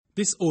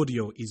This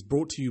audio is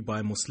brought to you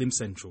by Muslim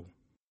Central.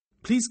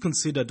 Please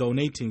consider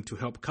donating to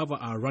help cover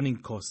our running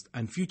costs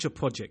and future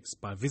projects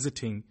by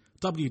visiting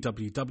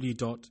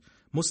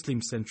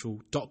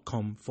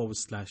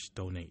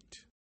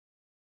www.muslimcentral.com/donate.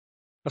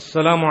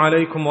 Assalamu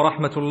alaikum wa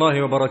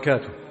rahmatullahi wa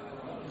barakatuh.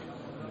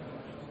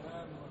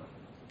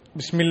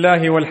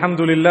 Bismillahi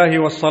walhamdulillahi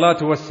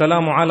wassalatu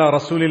wassalamu ala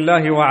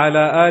rasulillahi wa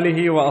ala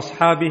alihi wa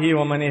ashabihi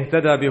wa man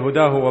ihtada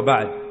bihudahu wa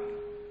ba'd.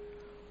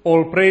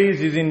 All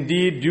praise is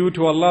indeed due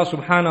to Allah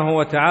subhanahu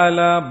wa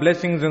ta'ala.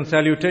 Blessings and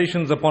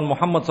salutations upon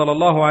Muhammad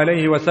sallallahu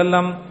alayhi wa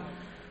sallam.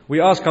 We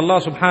ask Allah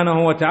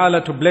subhanahu wa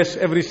ta'ala to bless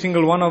every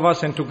single one of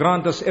us and to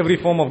grant us every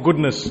form of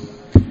goodness.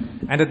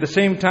 And at the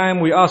same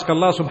time, we ask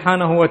Allah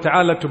subhanahu wa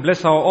ta'ala to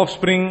bless our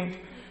offspring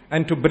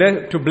and to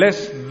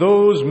bless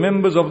those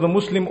members of the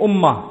Muslim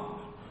Ummah,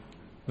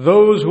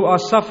 those who are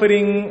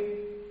suffering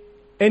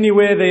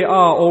anywhere they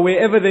are or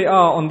wherever they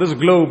are on this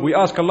globe. We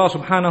ask Allah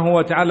subhanahu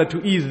wa ta'ala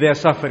to ease their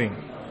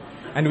suffering.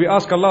 And we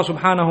ask Allah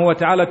subhanahu wa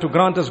ta'ala to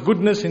grant us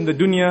goodness in the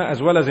dunya as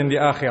well as in the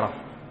akhirah.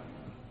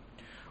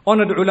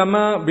 Honored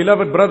ulama,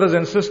 beloved brothers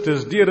and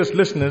sisters, dearest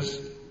listeners,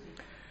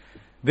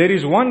 there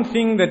is one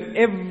thing that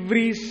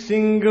every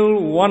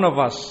single one of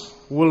us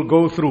will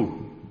go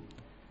through.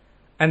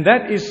 And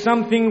that is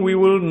something we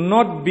will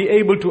not be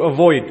able to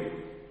avoid.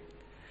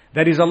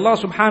 That is Allah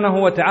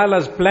subhanahu wa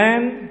ta'ala's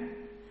plan,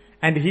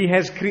 and He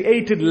has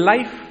created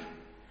life,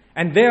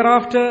 and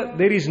thereafter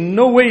there is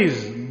no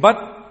ways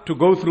but to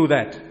go through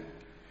that.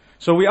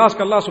 So we ask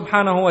Allah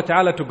subhanahu wa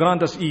ta'ala to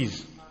grant us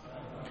ease.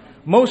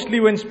 Mostly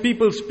when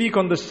people speak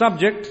on the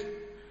subject,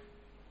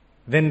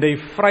 then they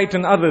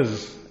frighten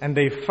others and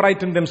they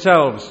frighten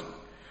themselves.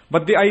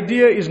 But the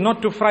idea is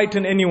not to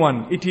frighten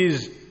anyone. It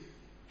is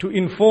to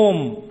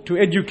inform, to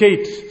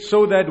educate,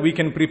 so that we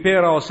can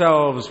prepare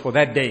ourselves for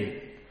that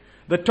day.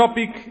 The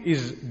topic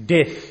is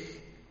death.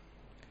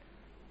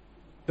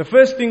 The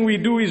first thing we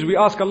do is we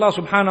ask Allah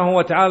subhanahu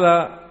wa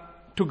ta'ala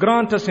to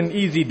grant us an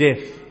easy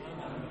death,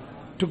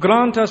 to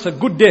grant us a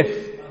good death.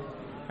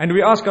 And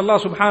we ask Allah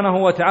subhanahu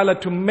wa ta'ala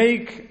to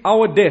make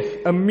our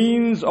death a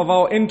means of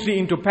our entry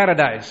into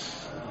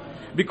paradise.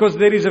 Because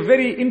there is a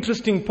very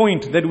interesting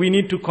point that we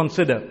need to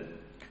consider.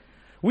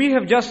 We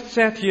have just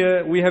sat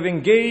here, we have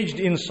engaged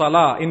in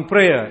salah, in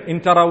prayer,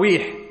 in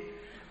taraweeh,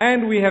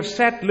 and we have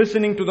sat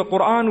listening to the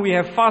Quran, we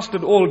have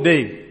fasted all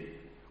day.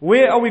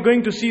 Where are we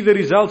going to see the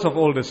results of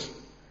all this?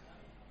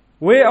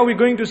 Where are we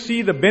going to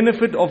see the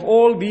benefit of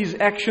all these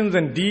actions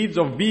and deeds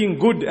of being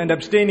good and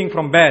abstaining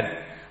from bad?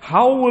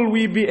 How will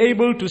we be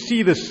able to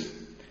see this?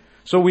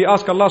 So we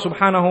ask Allah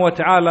subhanahu wa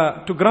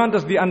ta'ala to grant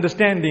us the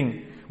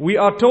understanding. We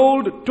are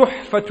told,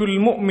 tuhfatul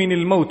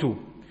mu'minil mautu.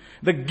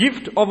 The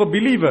gift of a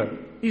believer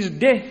is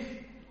death.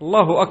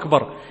 Allahu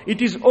Akbar.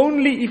 It is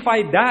only if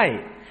I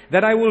die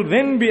that I will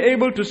then be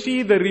able to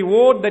see the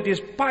reward that is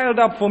piled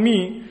up for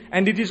me.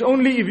 And it is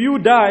only if you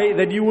die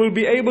that you will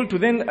be able to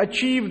then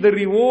achieve the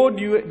reward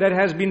that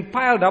has been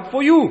piled up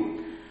for you.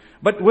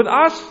 But with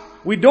us,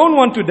 we don't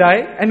want to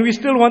die and we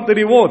still want the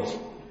rewards.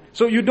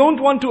 So you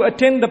don't want to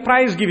attend the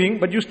prize giving,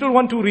 but you still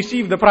want to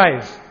receive the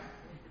prize.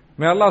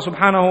 May Allah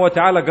subhanahu wa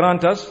ta'ala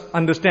grant us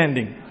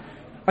understanding.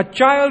 A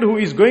child who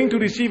is going to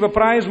receive a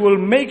prize will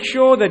make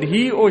sure that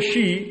he or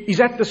she is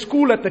at the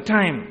school at the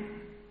time.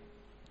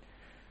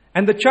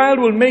 And the child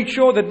will make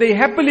sure that they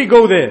happily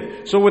go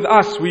there. So with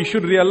us, we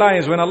should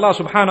realize when Allah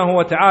subhanahu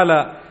wa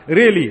ta'ala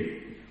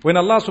when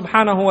Allah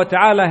subhanahu wa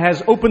ta'ala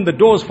has opened the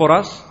doors for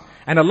us,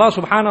 and Allah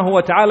subhanahu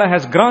wa ta'ala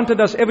has granted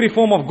us every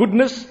form of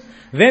goodness,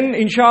 then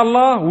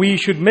inshallah we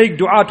should make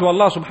dua to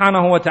Allah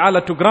subhanahu wa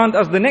ta'ala to grant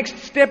us the next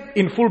step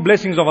in full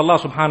blessings of Allah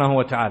subhanahu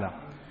wa ta'ala.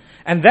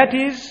 And that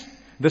is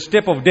the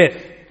step of death.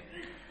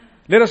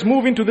 Let us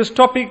move into this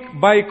topic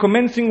by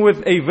commencing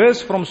with a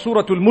verse from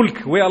Surah Al-Mulk,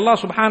 where Allah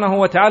subhanahu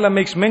wa ta'ala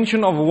makes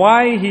mention of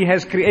why He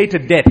has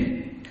created death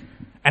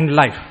and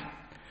life.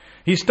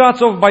 He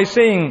starts off by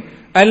saying,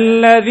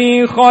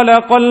 الَّذِي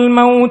خَلَقَ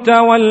الْمَوْتَ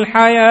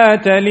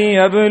وَالْحَيَاةَ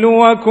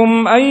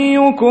لِيَبْلُوَكُمْ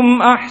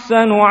أَيُّكُمْ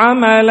أَحْسَنُ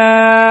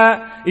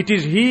عَمَلًا. It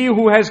is He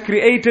who has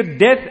created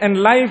death and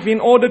life in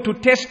order to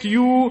test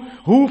you,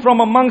 who from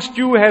amongst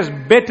you has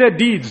better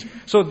deeds.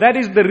 So that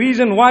is the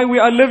reason why we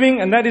are living,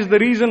 and that is the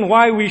reason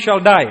why we shall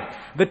die.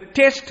 The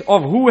test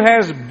of who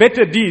has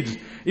better deeds.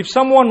 If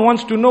someone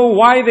wants to know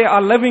why they are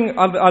living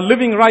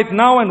right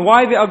now and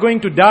why they are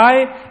going to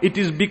die, it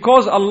is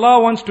because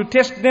Allah wants to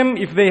test them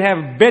if they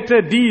have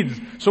better deeds.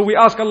 So we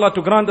ask Allah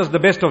to grant us the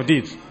best of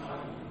deeds.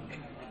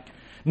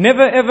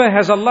 Never ever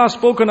has Allah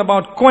spoken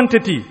about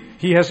quantity.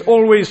 He has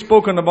always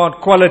spoken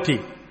about quality.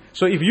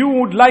 So if you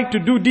would like to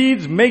do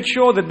deeds, make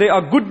sure that they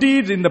are good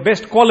deeds in the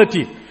best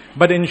quality.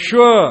 But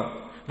ensure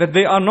that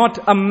they are not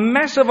a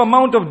massive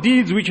amount of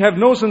deeds which have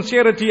no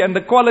sincerity and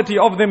the quality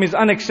of them is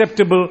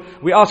unacceptable.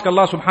 We ask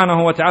Allah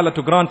subhanahu wa ta'ala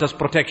to grant us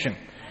protection.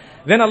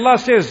 Then Allah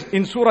says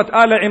in Surah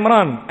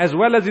Al-Imran, as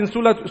well as in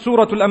Surah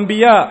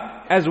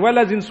Al-Anbiya, as well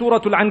as in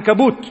Surah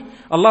Al-Ankabut,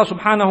 Allah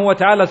subhanahu wa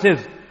ta'ala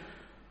says,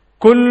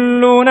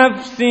 كُلُّ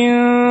نَفْسٍ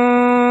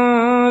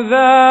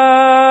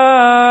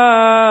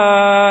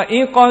ذَائِقَةُ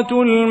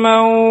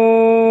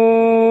الموت.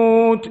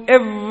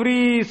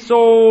 Every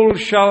soul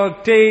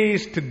shall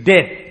taste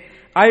death.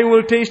 I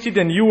will taste it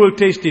and you will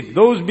taste it.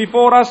 Those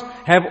before us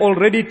have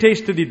already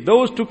tasted it.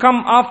 Those to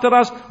come after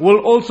us will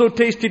also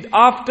taste it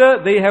after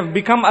they have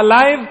become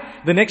alive.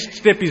 The next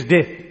step is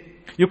death.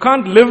 You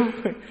can't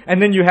live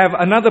and then you have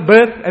another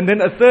birth and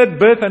then a third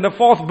birth and a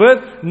fourth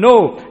birth.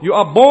 No, you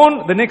are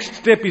born, the next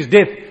step is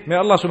death. May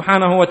Allah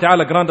subhanahu wa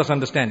ta'ala grant us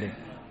understanding.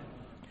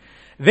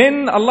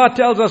 Then Allah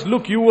tells us,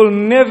 look, you will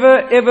never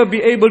ever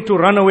be able to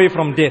run away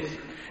from death.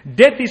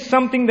 Death is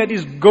something that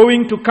is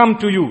going to come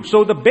to you.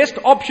 So the best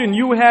option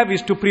you have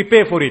is to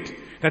prepare for it.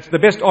 That's the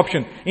best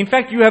option. In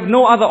fact, you have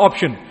no other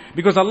option.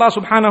 Because Allah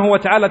subhanahu wa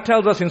ta'ala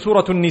tells us in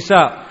Surah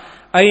An-Nisa,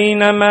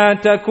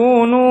 أَيْنَمَا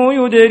تَكُونُوا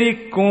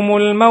يُدْرِككُّمُ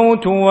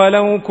الْمَوْتُ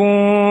وَلَوْ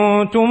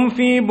كُنْتُمْ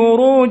فِي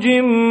بُرُوجٍ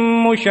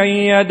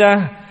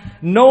مُشَيَّدَةٍ.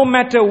 No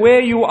matter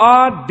where you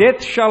are,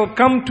 death shall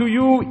come to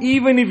you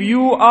even if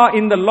you are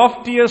in the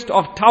loftiest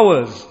of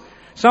towers.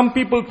 Some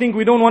people think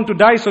we don't want to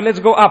die, so let's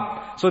go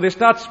up. So they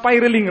start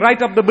spiraling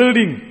right up the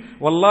building.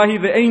 Wallahi,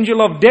 the angel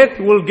of death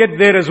will get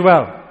there as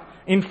well.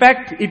 In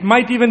fact, it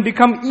might even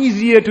become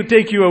easier to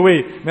take you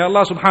away. May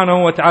Allah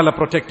subhanahu wa ta'ala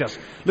protect us.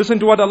 Listen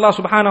to what Allah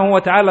subhanahu wa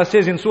ta'ala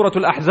says in Surah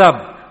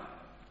Al-Ahzab.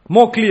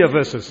 More clear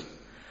verses.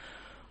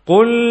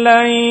 قُلْ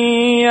لَنْ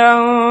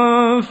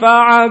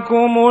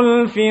يَنْفَعَكُمُ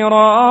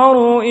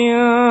الْفِرَارُ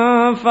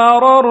إِنْ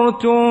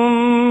فَرَرْتُمْ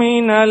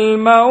مِنَ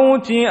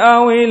الْمَوْتِ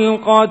أَوِ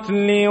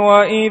الْقَتْلِ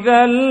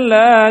وَإِذًا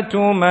لَا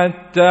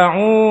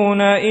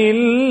تُمَتَّعُونَ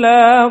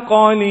إِلَّا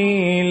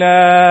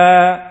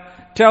قَلِيلًا.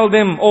 Tell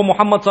them, O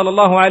Muhammad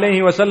sallallahu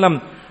alayhi wa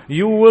sallam,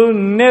 you will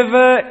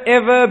never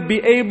ever be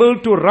able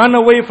to run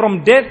away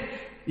from death.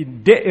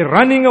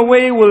 Running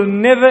away will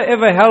never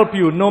ever help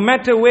you. No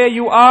matter where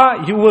you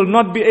are, you will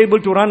not be able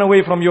to run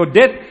away from your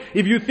death.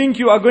 If you think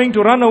you are going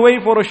to run away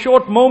for a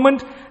short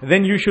moment,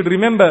 then you should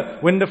remember,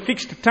 when the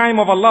fixed time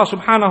of Allah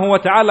subhanahu wa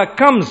ta'ala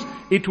comes,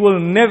 it will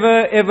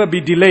never ever be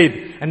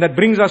delayed. And that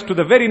brings us to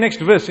the very next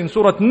verse in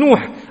Surah Nuh.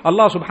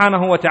 Allah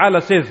subhanahu wa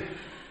ta'ala says,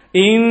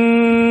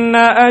 إِنَّ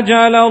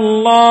أَجَلَ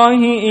اللَّهِ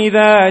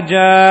إِذَا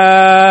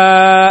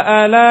جَاءَ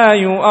لَا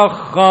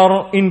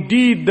يُؤَخَّرُ.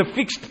 Indeed, the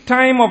fixed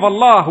time of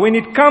Allah, when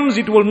it comes,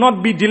 it will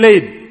not be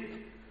delayed.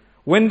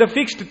 When the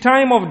fixed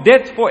time of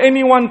death for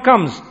anyone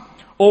comes,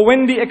 or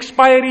when the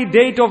expiry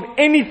date of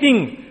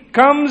anything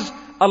comes,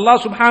 Allah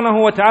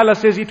subhanahu wa ta'ala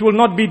says it will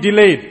not be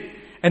delayed.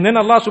 And then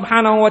Allah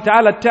subhanahu wa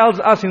ta'ala tells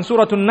us in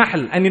Surah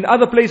An-Nahl and in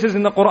other places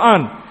in the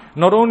Quran,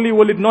 not only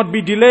will it not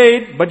be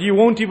delayed, but you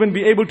won't even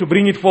be able to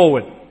bring it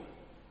forward.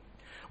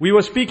 We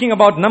were speaking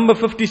about number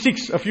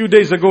 56 a few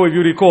days ago, if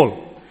you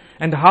recall.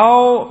 And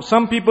how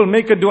some people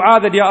make a dua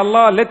that, Ya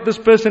Allah, let this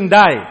person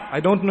die. I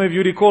don't know if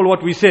you recall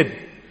what we said.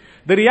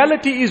 The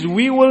reality is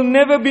we will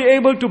never be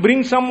able to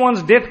bring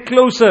someone's death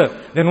closer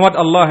than what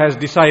Allah has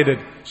decided.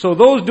 So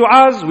those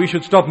du'as, we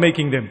should stop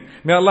making them.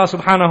 May Allah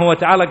subhanahu wa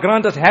ta'ala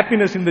grant us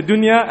happiness in the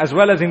dunya as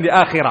well as in the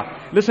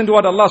akhirah. Listen to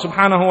what Allah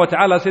subhanahu wa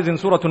ta'ala says in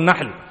Surah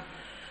An-Nahl.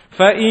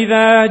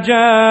 فَإِذَا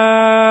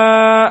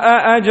جَاءَ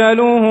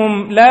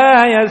أَجَلُهُمْ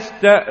لَا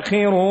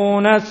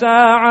يَسْتَأْخِرُونَ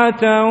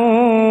سَاعَةً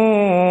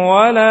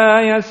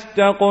وَلَا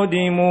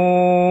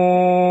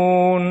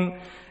يَسْتَقْدِمُونَ.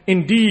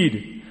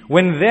 Indeed,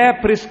 when their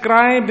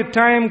prescribed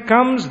time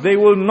comes, they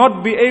will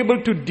not be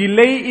able to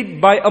delay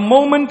it by a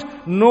moment,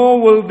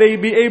 nor will they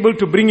be able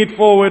to bring it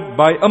forward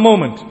by a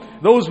moment.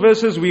 Those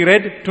verses we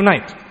read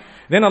tonight.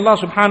 Then Allah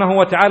subhanahu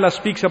wa ta'ala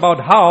speaks about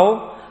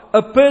how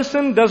a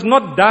person does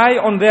not die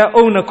on their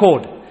own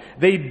accord.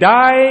 They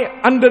die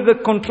under the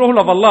control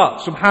of Allah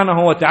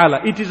subhanahu wa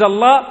ta'ala. It is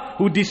Allah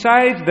who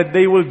decides that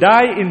they will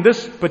die in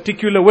this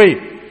particular way.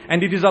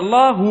 And it is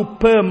Allah who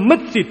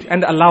permits it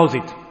and allows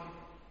it.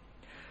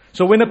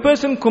 So when a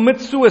person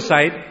commits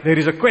suicide, there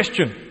is a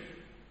question.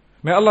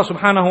 May Allah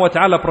subhanahu wa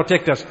ta'ala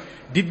protect us.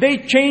 Did they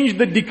change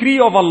the decree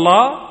of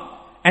Allah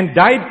and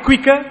died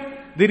quicker?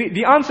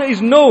 The answer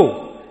is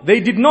no. They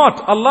did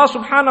not. Allah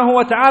subhanahu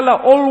wa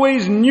ta'ala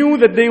always knew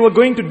that they were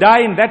going to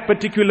die in that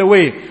particular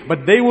way.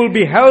 But they will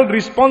be held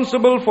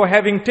responsible for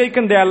having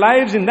taken their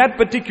lives in that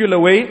particular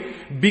way,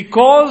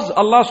 because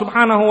Allah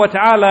subhanahu wa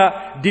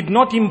ta'ala did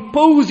not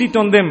impose it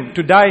on them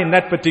to die in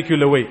that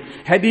particular way.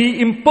 Had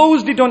He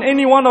imposed it on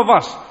any one of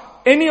us,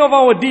 any of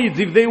our deeds,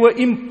 if they were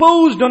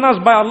imposed on us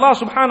by Allah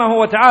subhanahu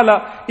wa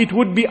ta'ala, it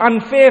would be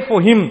unfair for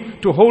Him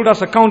to hold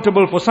us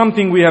accountable for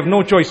something we have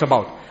no choice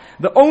about.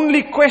 The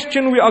only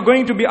question we are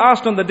going to be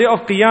asked on the day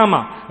of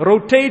Qiyamah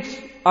rotates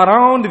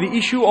around the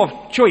issue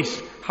of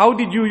choice. How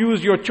did you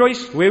use your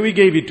choice? Where we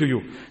gave it to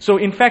you. So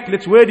in fact,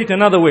 let's word it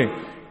another way.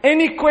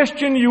 Any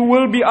question you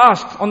will be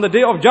asked on the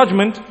day of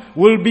judgment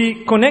will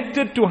be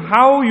connected to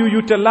how you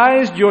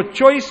utilized your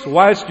choice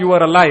whilst you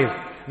were alive.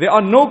 There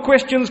are no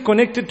questions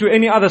connected to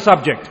any other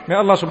subject. May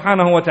Allah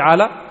subhanahu wa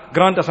ta'ala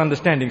grant us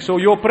understanding. So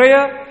your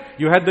prayer,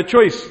 you had the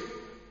choice.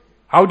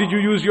 How did you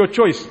use your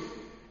choice?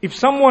 If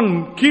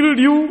someone killed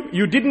you,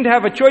 you didn't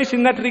have a choice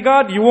in that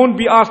regard, you won't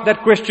be asked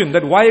that question,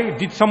 that why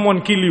did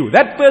someone kill you?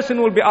 That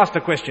person will be asked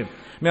a question.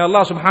 May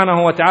Allah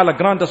subhanahu wa ta'ala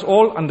grant us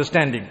all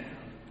understanding.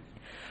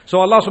 So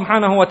Allah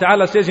subhanahu wa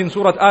ta'ala says in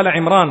Surah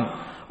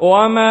Al-Imran,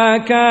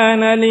 وَمَا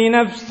كَانَ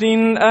لِنَفْسٍ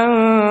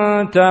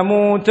أَن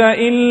تَمُوتَ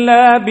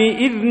إِلَّا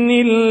بِإِذْنِ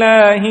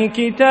اللَّهِ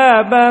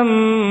كِتَابًا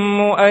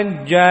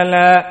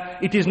مُؤَجَّلًا.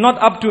 It is not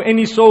up to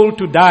any soul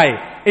to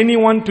die,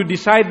 anyone to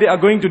decide they are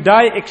going to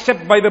die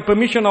except by the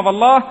permission of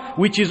Allah,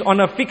 which is on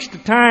a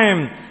fixed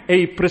time,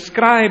 a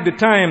prescribed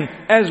time.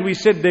 As we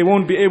said, they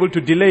won't be able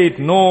to delay it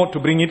nor to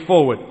bring it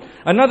forward.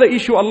 Another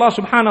issue Allah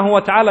subhanahu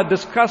wa ta'ala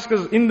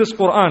discusses in this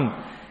Quran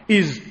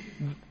is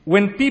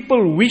when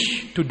people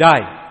wish to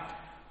die.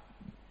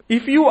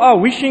 If you are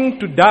wishing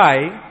to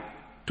die,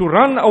 to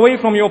run away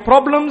from your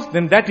problems,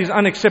 then that is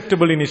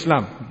unacceptable in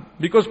Islam.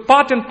 Because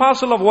part and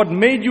parcel of what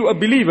made you a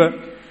believer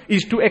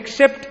is to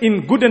accept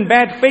in good and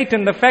bad fate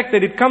and the fact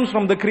that it comes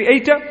from the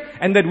Creator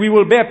and that we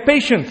will bear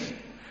patience.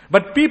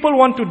 But people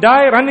want to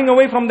die running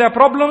away from their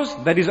problems,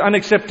 that is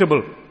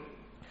unacceptable.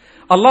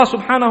 Allah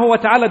subhanahu wa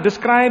ta'ala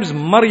describes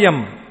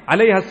Maryam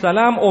alayha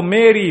salam, or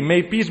Mary,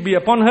 may peace be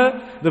upon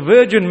her, the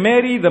Virgin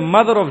Mary, the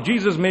mother of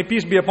Jesus, may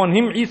peace be upon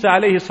him, Isa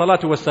alayhi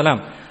salatu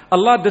wassalam.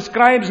 Allah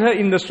describes her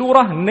in the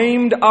surah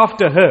named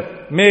after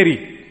her,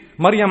 Mary,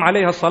 Maryam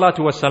alayha salatu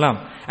wassalam.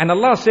 And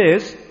Allah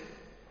says,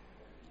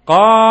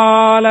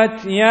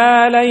 قالت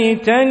يا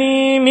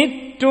ليتني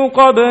مت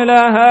قبل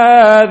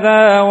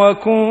هذا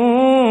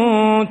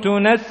وكنت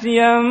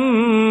نسيا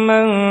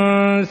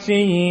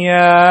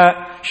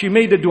منسيا. She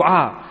made a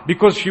dua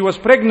because she was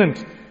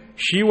pregnant.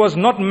 She was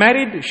not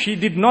married, she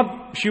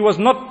was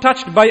not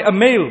touched by a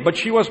male, but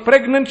she was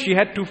pregnant, she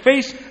had to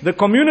face the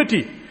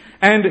community.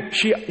 And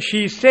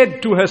she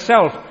said to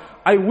herself,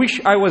 I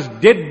wish I was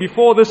dead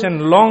before this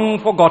and long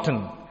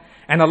forgotten.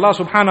 And Allah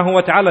subhanahu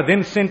wa ta'ala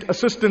then sent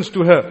assistance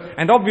to her.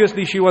 And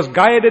obviously she was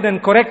guided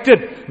and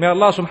corrected. May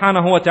Allah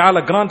subhanahu wa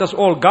ta'ala grant us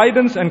all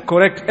guidance and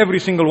correct every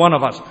single one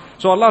of us.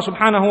 So Allah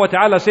subhanahu wa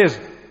ta'ala says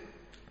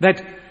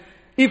that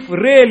if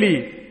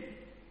really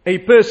a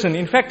person,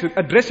 in fact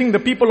addressing the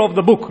people of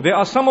the book, there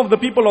are some of the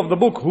people of the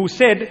book who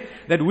said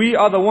that we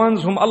are the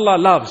ones whom Allah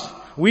loves.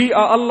 We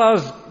are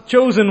Allah's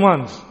chosen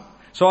ones.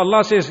 So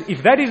Allah says,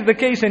 if that is the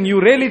case and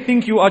you really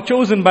think you are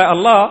chosen by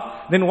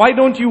Allah, then why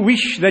don't you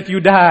wish that you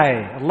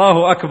die?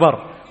 Allahu Akbar.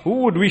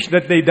 Who would wish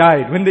that they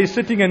died when they're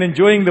sitting and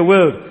enjoying the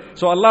world?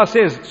 So Allah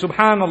says,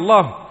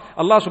 Subhanallah,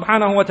 Allah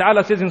subhanahu wa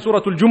ta'ala says in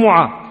Surah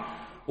Al-Jumu'ah,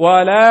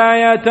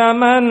 وَلَا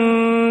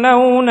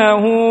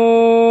يَتَمَنَّوْنَهُ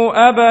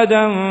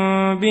أَبَدًا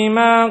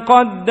بِمَا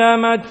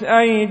قَدَّمَتْ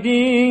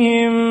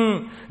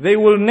أَيْدِيهِمْ. They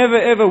will never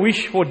ever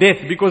wish for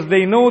death because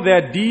they know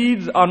their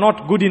deeds are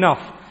not good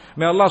enough.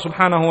 May Allah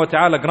subhanahu wa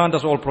ta'ala grant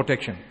us all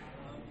protection.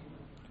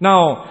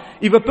 Now,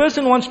 if a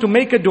person wants to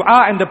make a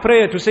dua and a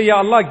prayer to say, Ya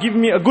Allah, give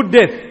me a good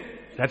death,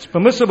 that's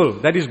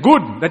permissible, that is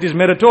good, that is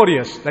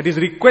meritorious, that is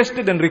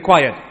requested and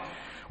required.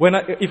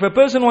 If a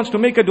person wants to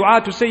make a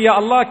dua to say, Ya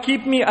Allah,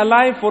 keep me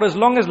alive for as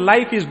long as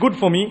life is good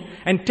for me,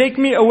 and take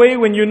me away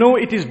when you know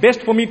it is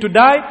best for me to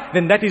die,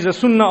 then that is a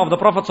sunnah of the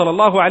Prophet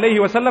sallallahu alaihi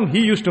wasallam.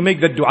 He used to make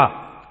that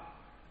dua.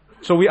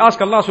 So we ask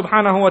Allah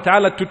subhanahu wa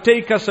ta'ala to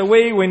take us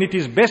away when it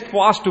is best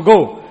for us to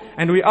go.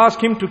 And we ask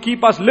Him to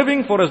keep us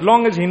living for as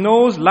long as He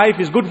knows life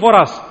is good for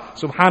us.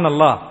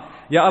 Subhanallah.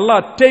 Ya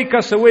Allah, take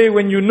us away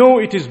when you know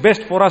it is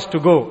best for us to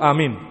go.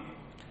 Ameen.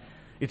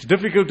 It's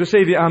difficult to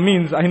say the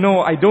Ameens. I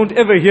know I don't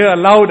ever hear a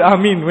loud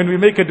Ameen when we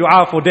make a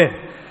dua for death.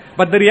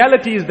 But the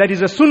reality is that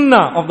is a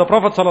sunnah of the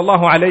Prophet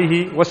sallallahu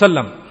alaihi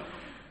wasallam.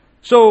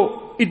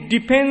 So it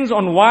depends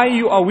on why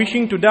you are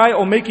wishing to die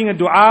or making a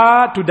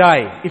dua to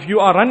die. If you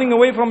are running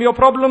away from your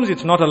problems,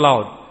 it's not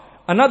allowed.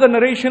 Another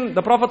narration,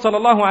 the Prophet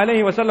sallallahu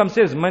alaihi wasallam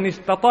says, "Man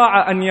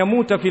istata'a an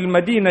yamuta fil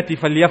madinati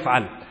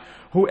falyaf'al."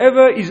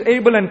 Whoever is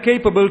able and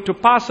capable to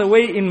pass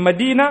away in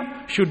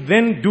Medina should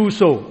then do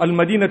so.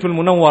 Al-Madinatul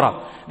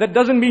Munawwara. That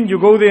doesn't mean you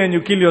go there and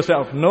you kill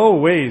yourself. No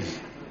ways.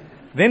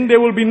 Then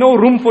there will be no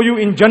room for you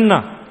in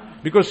Jannah,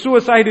 because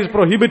suicide is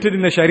prohibited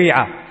in the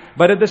Sharia.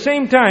 But at the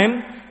same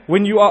time,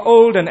 when you are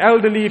old and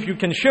elderly, if you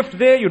can shift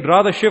there, you'd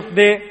rather shift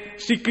there.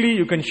 Sickly,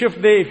 you can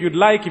shift there if you'd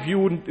like. If you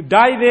would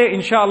die there,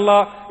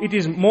 inshallah, it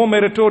is more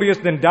meritorious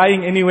than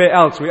dying anywhere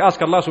else. We ask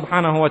Allah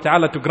subhanahu wa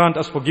ta'ala to grant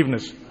us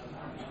forgiveness.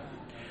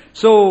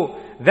 So,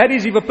 that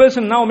is if a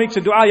person now makes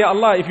a dua, Ya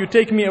Allah, if you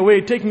take me away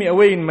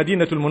in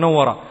Madinatul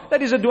Munawwara.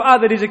 That is a dua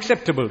that is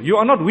acceptable. You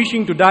are not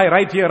wishing to die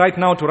right here, right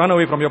now to run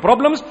away from your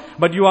problems,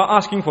 but you are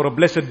asking for a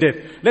blessed death.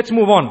 Let's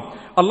move on.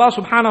 Allah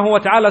subhanahu wa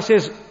ta'ala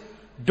says,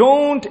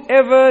 don't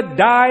ever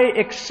die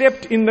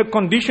except in the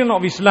condition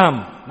of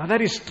Islam. Now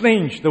that is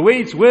strange. The way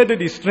it's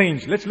worded is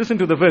strange. Let's listen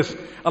to the verse.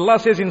 Allah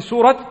says in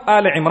Surah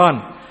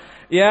Al-Imran,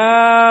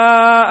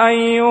 يا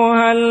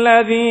أيها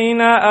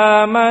الذين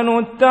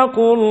آمنوا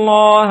اتقوا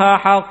الله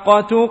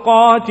حق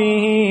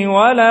تقاته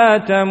ولا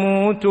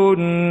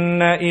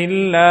تموتن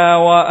إلا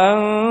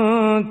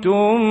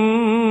وأنتم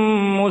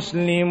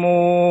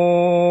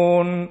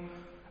مسلمون.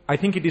 I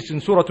think it is in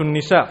Surah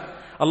An-Nisa.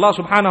 Allah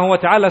subhanahu wa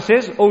ta'ala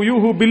says, O you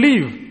who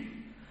believe,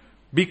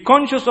 be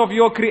conscious of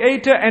your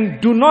Creator and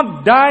do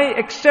not die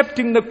except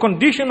in the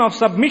condition of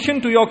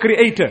submission to your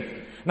Creator.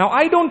 Now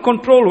I don't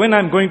control when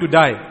I'm going to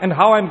die and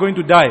how I'm going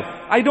to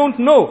die. I don't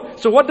know.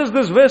 So what does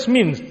this verse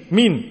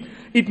mean?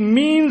 It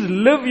means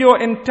live your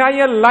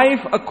entire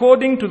life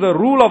according to the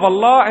rule of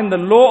Allah and the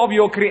law of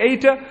your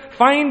Creator.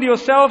 Find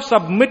yourself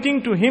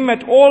submitting to Him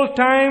at all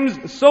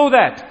times so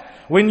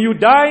that when you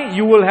die,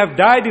 you will have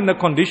died in the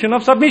condition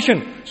of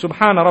submission.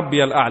 Subhana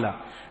Rabbiyal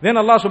A'la. Then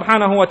Allah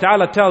subhanahu wa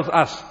ta'ala tells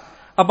us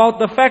about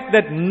the fact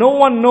that no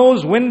one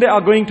knows when they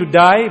are going to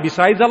die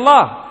besides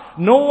Allah.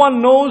 No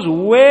one knows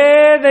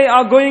where they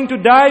are going to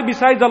die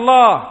besides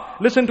Allah.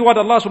 Listen to what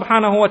Allah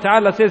subhanahu wa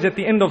ta'ala says at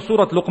the end of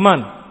Surah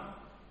Luqman.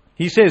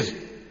 He says,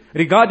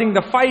 regarding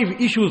the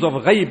 5 issues of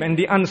ghaib and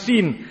the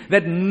unseen,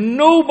 that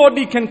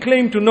nobody can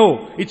claim to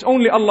know. It's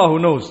only Allah who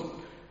knows.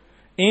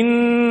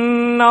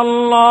 Inna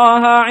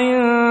Allah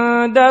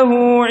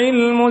indahu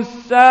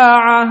ilmus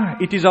sa'ah.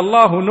 It is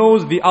Allah who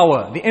knows the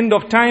hour. The end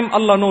of time,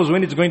 Allah knows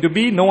when it's going to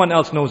be. No one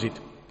else knows it.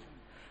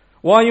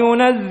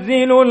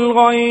 وَيُنَزِّلُ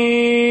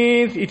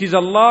الْغَيْثِ. It is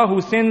Allah who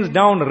sends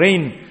down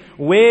rain.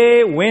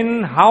 Where,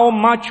 when, how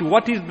much,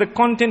 what is the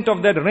content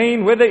of that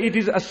rain, whether it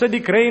is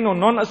acidic rain or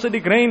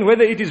non-acidic rain,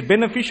 whether it is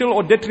beneficial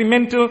or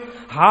detrimental,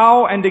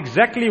 how and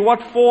exactly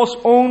what force,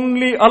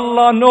 only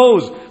Allah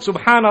knows.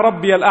 Subhana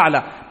Rabbiyal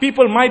A'la.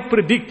 People might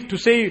predict to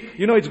say,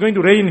 it's going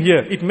to rain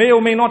here. It may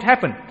or may not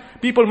happen.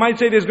 People might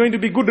say there's going to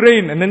be good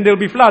rain and then there'll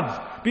be floods.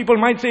 People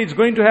might say we're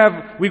going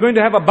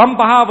to have a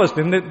bumper harvest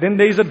and then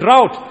there is a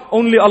drought.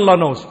 Only Allah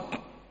knows.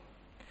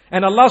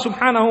 And Allah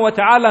subhanahu wa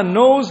ta'ala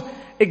knows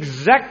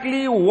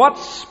exactly what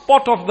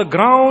spot of the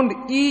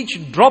ground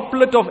each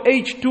droplet of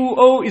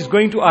H2O is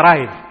going to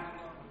arrive.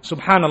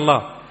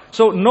 Subhanallah.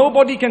 So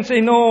nobody can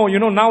say, no,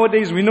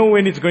 nowadays we know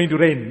when it's going to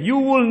rain. You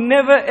will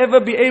never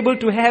ever be able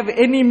to have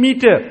any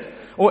meter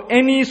or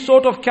any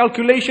sort of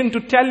calculation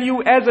to tell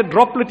you as a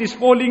droplet is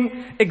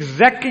falling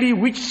exactly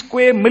which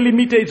square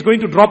millimeter it's going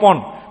to drop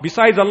on.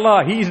 Besides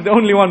Allah, He is the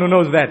only one who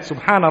knows that.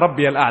 Subhana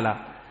Rabbiyal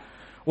A'la.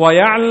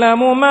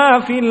 وَيَعْلَمُ مَا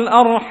فِي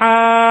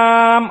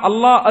الْأَرْحَامِ.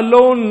 Allah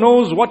alone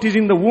knows what is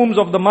in the wombs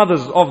of the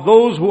mothers, of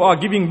those who are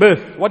giving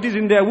birth. What is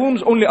in their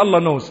wombs, only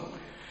Allah knows.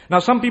 Now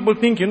some people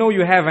think,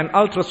 you have an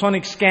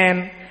ultrasonic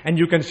scan and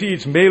you can see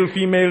it's male,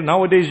 female.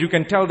 Nowadays you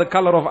can tell the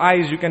color of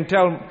eyes, you can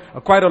tell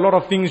quite a lot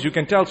of things, you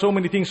can tell so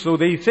many things. So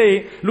they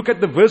say, look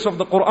at the verse of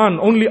the Quran,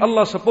 only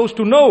Allah is supposed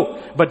to know.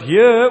 But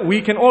here we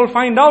can all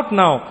find out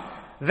now.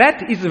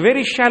 That is a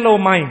very shallow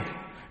mind.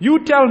 You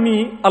tell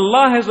me,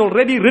 Allah has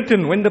already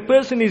written when the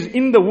person is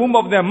in the womb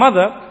of their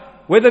mother,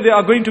 whether they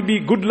are going to be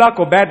good luck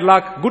or bad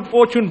luck, good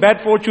fortune,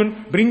 bad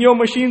fortune. Bring your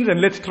machines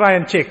and let's try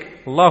and check.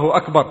 Allahu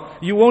Akbar.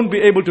 You won't be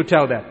able to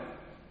tell that.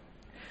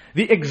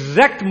 The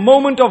exact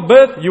moment of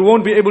birth, you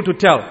won't be able to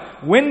tell.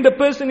 When the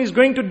person is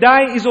going to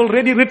die is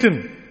already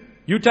written.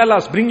 You tell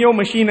us, bring your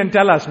machine and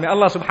tell us. May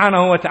Allah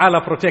subhanahu wa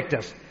ta'ala protect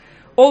us.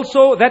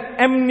 Also, that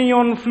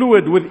amnion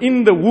fluid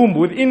within the womb,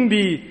 within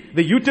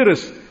the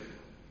uterus,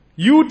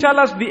 you tell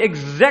us the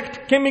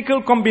exact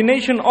chemical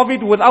combination of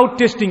it without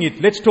testing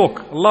it. Let's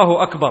talk. Allahu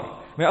Akbar.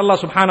 May Allah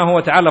subhanahu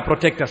wa ta'ala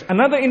protect us.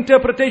 Another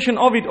interpretation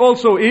of it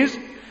also is,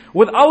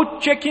 without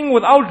checking,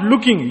 without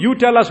looking, you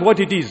tell us what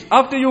it is.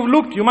 After you've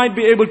looked, you might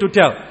be able to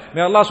tell.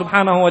 May Allah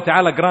subhanahu wa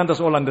ta'ala grant us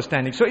all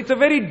understanding. So it's a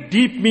very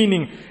deep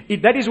meaning.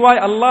 That is why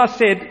Allah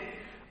said,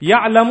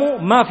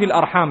 يَعْلَمُ مَا فِي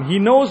الْأَرْحَامِ. He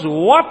knows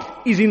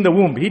what is in the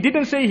womb. He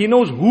didn't say He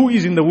knows who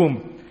is in the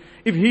womb.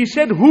 If He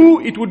said who,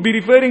 it would be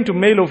referring to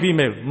male or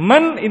female.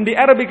 Man in the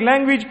Arabic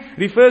language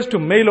refers to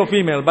male or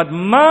female. But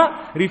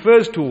ma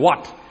refers to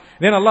what?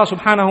 Then Allah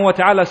subhanahu wa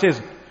ta'ala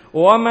says,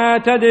 وَمَا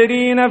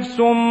تَدْرِي نَفْسٌ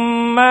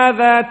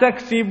مَاذَا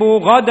تَكْسِبُ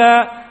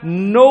غَدًا.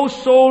 No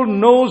soul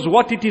knows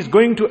what it is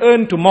going to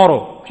earn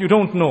tomorrow. You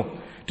don't know.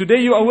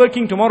 Today you are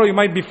working, tomorrow you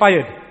might be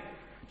fired.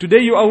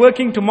 Today you are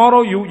working,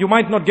 tomorrow you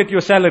might not get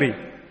your salary.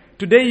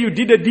 Today you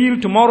did a deal,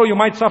 tomorrow you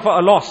might suffer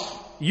a loss.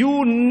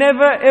 You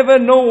never ever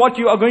know what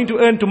you are going to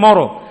earn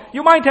tomorrow.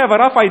 You might have a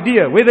rough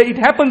idea. Whether it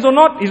happens or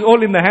not is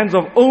all in the hands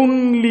of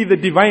only the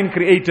Divine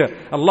Creator.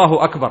 Allahu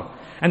Akbar.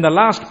 And the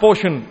last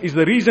portion is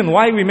the reason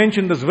why we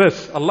mention this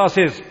verse. Allah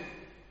says,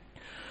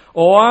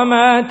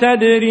 وَمَا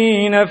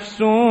تَدْرِي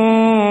نَفْسٌ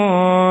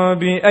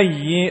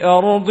بِأَيِّ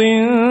أَرْضٍ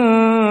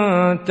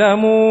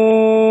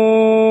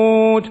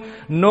تَمُوتُ.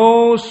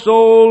 No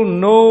soul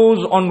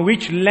knows on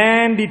which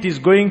land it is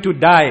going to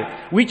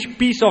die. Which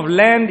piece of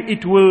land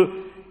it will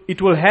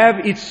have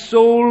its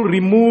soul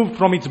removed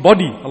from its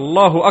body.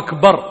 Allahu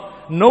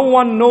Akbar. No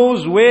one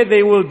knows where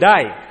they will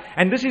die.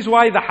 And this is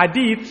why the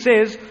hadith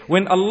says,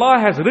 when Allah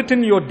has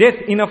written your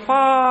death in a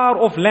far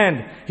off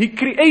land, He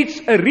creates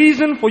a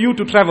reason for you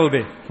to travel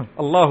there.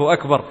 Allahu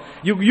Akbar.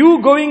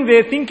 You going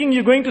there thinking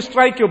you're going to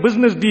strike your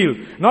business deal,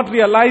 not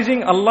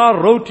realizing Allah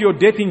wrote your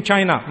death in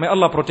China. May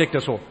Allah protect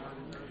us all.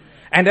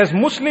 And as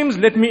Muslims,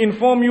 let me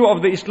inform you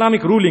of the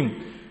Islamic ruling.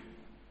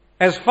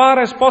 As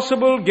far as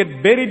possible,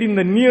 get buried in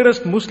the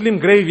nearest Muslim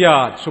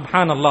graveyard.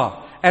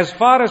 Subhanallah. As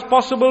far as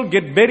possible,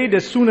 get buried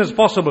as soon as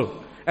possible.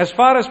 As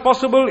far as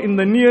possible in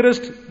the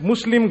nearest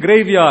Muslim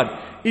graveyard.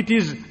 It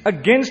is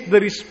against the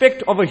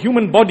respect of a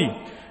human body.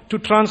 to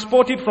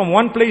transport it from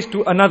one place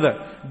to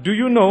another. Do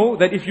you know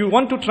that if you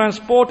want to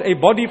transport a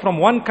body from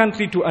one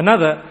country to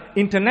another,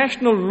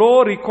 international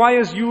law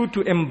requires you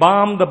to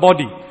embalm the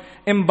body.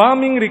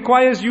 Embalming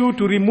requires you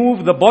to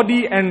remove the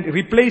body and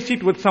replace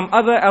it with some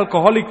other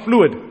alcoholic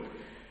fluid.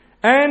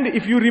 And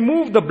if you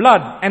remove the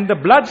blood and the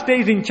blood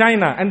stays in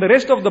China and the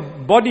rest of the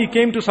body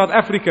came to South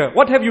Africa,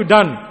 what have you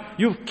done?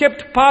 You've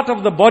kept part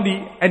of the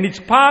body and its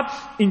parts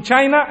in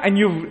China and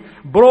you've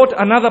brought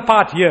another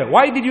part here.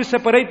 Why did you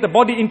separate the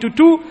body into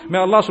two? May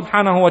Allah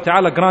subhanahu wa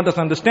ta'ala grant us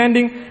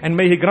understanding and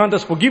may He grant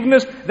us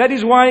forgiveness. That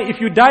is why if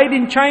you died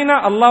in China,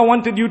 Allah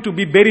wanted you to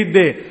be buried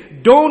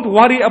there. Don't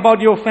worry about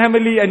your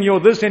family and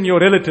your this and your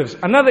relatives.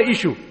 Another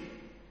issue.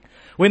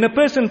 When a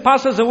person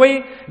passes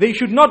away, they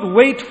should not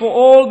wait for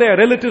all their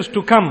relatives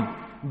to come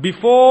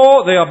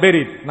before they are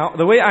buried. Now,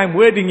 the way I'm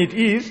wording it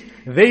is,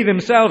 they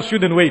themselves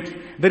shouldn't wait.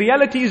 The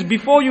reality is,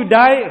 before you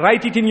die,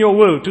 write it in your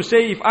will to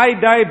say, if I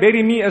die,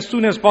 bury me as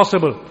soon as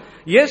possible.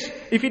 Yes,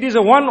 if it is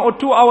a 1 or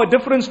 2 hour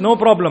difference, no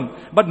problem.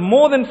 But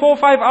more than 4 or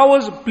 5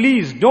 hours,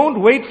 please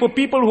don't wait for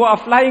people who are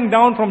flying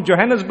down from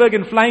Johannesburg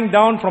and flying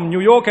down from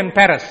New York and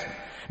Paris.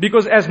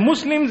 Because as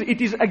Muslims,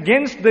 it is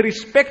against the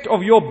respect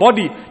of your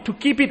body to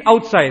keep it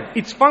outside.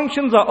 Its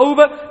functions are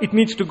over, it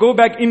needs to go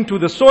back into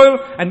the soil.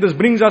 And this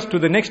brings us to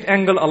the next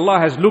angle Allah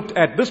has looked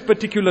at this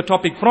particular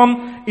topic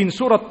from. In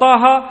Surah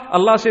Taha,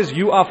 Allah says,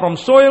 you are from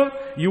soil,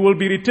 you will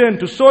be returned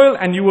to soil,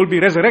 and you will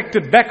be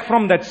resurrected back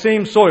from that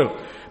same soil.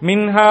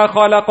 منها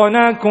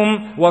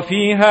خلقناكم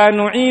وفيها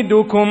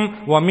نعيدكم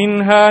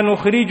ومنها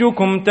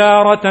نخرجكم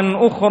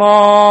تارة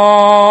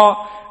أخرى.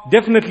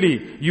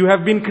 Definitely, you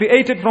have been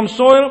created from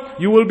soil,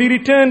 you will be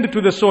returned to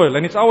the soil.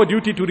 And it's our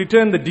duty to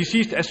return the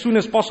deceased as soon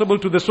as possible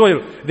to the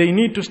soil. They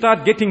need to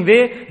start getting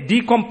there,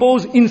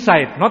 decompose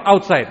inside, not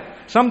outside.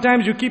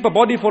 Sometimes you keep a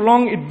body for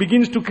long, it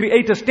begins to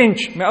create a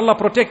stench. May Allah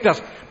protect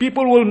us.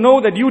 People will know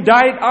that you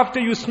died after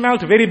you smelt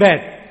very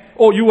bad.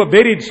 Or you were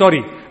buried,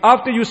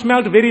 after you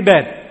smelt very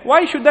bad.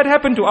 Why should that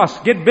happen to us?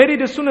 Get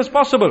buried as soon as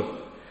possible.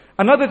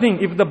 Another thing,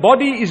 if the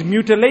body is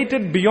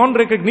mutilated beyond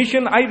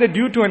recognition, either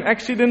due to an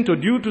accident or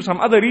due to some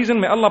other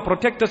reason, may Allah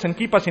protect us and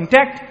keep us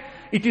intact,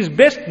 it is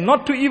best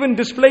not to even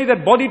display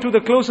that body to the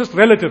closest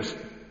relatives.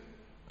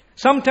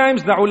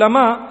 Sometimes the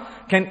ulama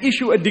can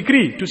issue a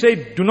decree to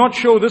say, do not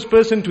show this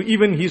person to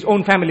even his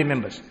own family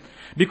members.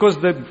 Because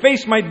the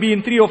face might be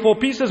in 3 or 4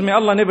 pieces, may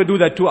Allah never do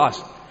that to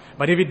us.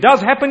 But if it does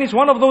happen, it's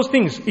one of those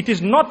things. It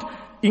is not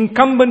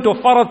incumbent or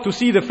farad to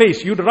see the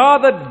face. You'd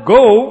rather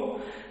go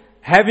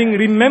having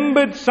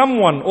remembered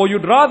someone, or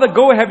you'd rather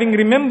go having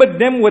remembered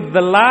them with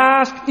the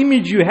last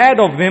image you had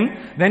of them,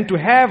 than to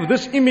have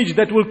this image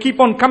that will keep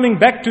on coming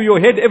back to your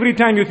head every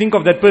time you think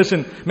of that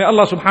person. May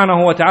Allah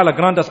subhanahu wa ta'ala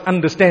grant us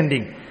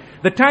understanding.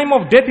 The time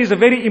of death is a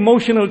very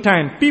emotional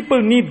time.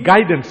 People need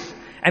guidance.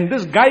 And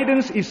this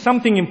guidance is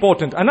something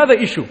important. Another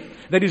issue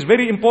that is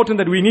very important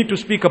that we need to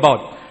speak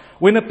about.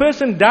 When a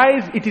person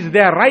dies, it is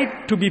their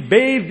right to be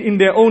bathed in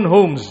their own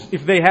homes.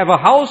 If they have a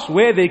house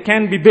where they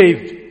can be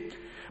bathed.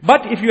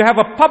 But if you have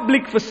a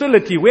public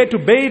facility where to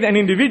bathe an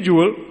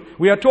individual,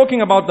 we are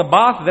talking about the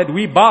bath that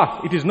we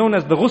bath. It is known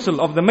as the ghusl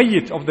of the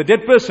mayyit, of the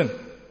dead person.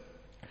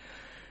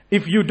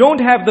 If you don't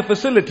have the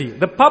facility,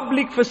 the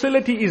public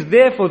facility is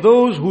there for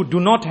those who do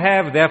not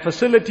have their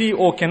facility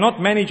or cannot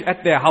manage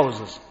at their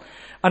houses.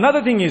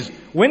 Another thing is,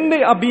 when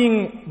they are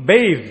being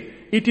bathed,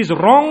 it is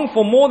wrong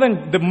for more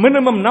than the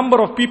minimum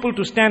number of people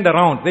to stand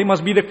around. They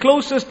must be the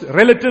closest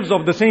relatives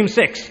of the same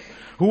sex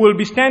who will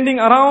be standing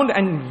around,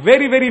 and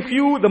very, very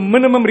few, the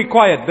minimum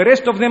required. The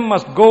rest of them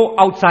must go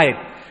outside.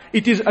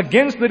 It is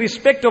against the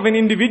respect of an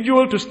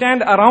individual to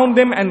stand around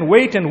them and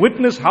wait and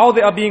witness how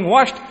they are being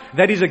washed.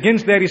 That is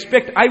against their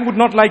respect. I would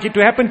not like it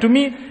to happen to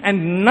me,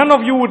 and none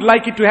of you would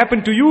like it to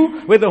happen to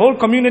you, where the whole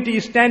community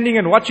is standing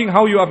and watching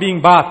how you are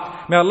being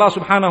bathed. May Allah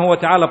subhanahu wa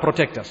ta'ala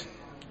protect us.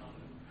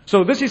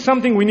 So this is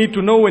something we need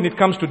to know when it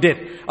comes to death.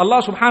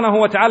 Allah subhanahu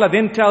wa ta'ala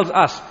then tells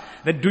us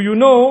that, do you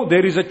know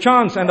there is a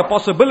chance and a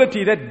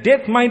possibility that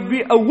death might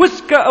be a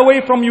whisker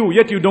away from you,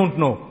 yet you don't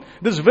know.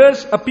 This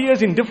verse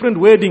appears in different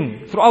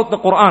wording throughout the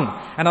Quran.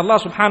 And Allah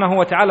subhanahu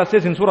wa ta'ala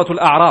says in Surah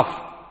Al-A'raf,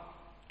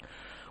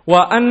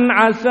 وَأَنْ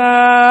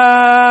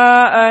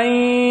عَسَىٰ أَن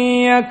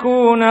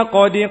يَكُونَ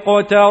قَدِ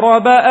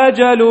اقْتَرَبَ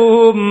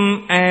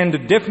أَجَلُهُمْ.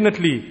 And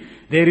definitely,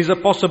 there is a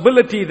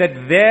possibility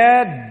that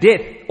their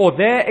death or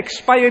their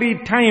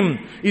expiry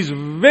time is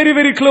very,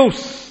 very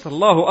close.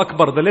 Allahu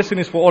Akbar. The lesson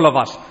is for all of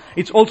us.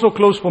 It's also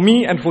close for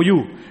me and for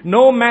you.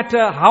 No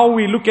matter how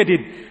we look at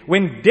it,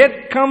 when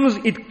death comes,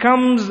 it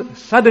comes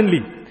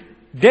suddenly.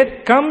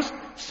 Death comes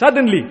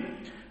suddenly.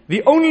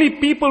 The only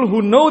people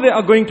who know they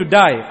are going to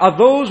die are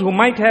those who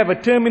might have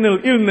a terminal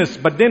illness,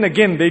 but then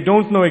again, they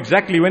don't know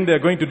exactly when they are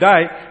going to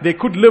die. They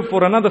could live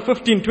for another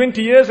 15,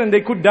 20 years and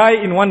they could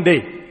die in one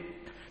day.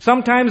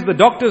 Sometimes the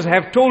doctors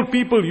have told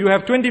people, you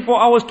have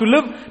 24 hours to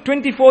live.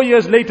 24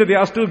 years later, they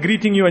are still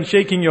greeting you and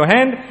shaking your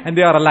hand, and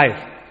they are alive.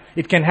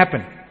 It can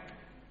happen.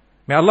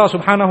 May Allah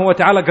subhanahu wa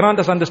ta'ala grant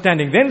us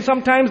understanding. Then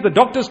sometimes the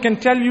doctors can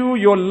tell you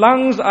your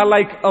lungs are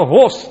like a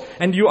horse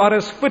and you are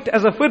as fit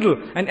as a fiddle.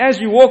 And as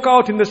you walk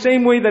out in the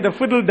same way that a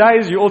fiddle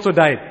dies, you also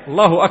die.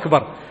 Allahu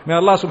Akbar. May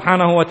Allah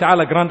subhanahu wa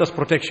ta'ala grant us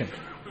protection.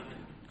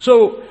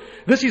 So,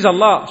 this is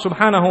Allah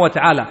subhanahu wa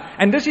ta'ala.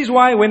 And this is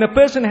why when a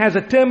person has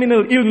a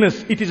terminal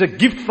illness, it is a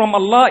gift from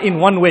Allah in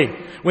one way.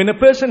 When a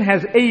person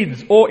has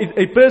AIDS or if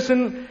a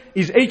person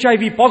is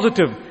HIV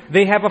positive,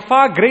 they have a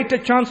far greater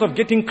chance of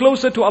getting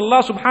closer to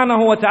Allah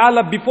subhanahu wa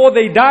ta'ala before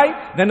they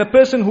die than a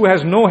person who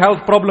has no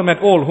health problem at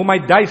all, who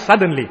might die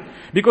suddenly.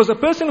 Because a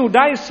person who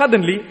dies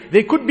suddenly,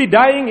 they could be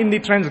dying in the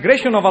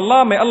transgression of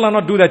Allah. May Allah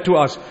not do that to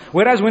us.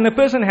 Whereas when a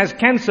person has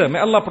cancer, may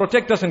Allah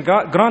protect us and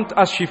grant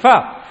us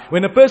shifa.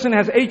 When a person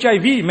has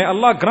HIV, may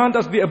Allah grant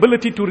us the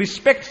ability to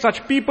respect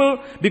such people,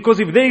 because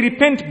if they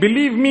repent,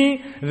 believe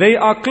me, they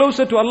are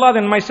closer to Allah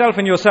than myself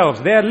and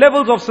yourselves. Their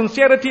levels of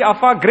sincerity are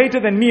far greater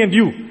than me and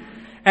you.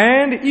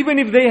 And even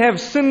if they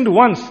have sinned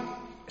once,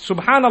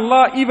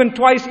 subhanallah, even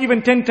twice,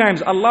 even 10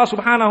 times, Allah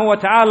subhanahu wa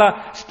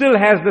ta'ala still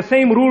has the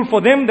same rule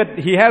for them that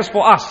He has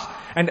for us.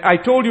 And I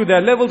told you their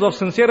levels of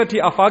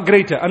sincerity are far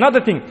greater. Another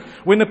thing,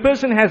 when a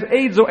person has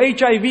AIDS or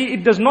HIV,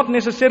 it does not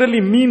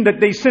necessarily mean that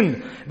they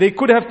sinned. They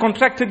could have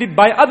contracted it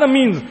by other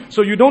means.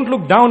 So you don't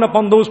look down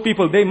upon those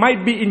people. They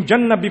might be in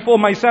Jannah before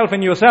myself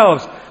and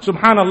yourselves.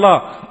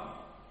 Subhanallah.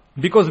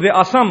 Because there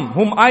are some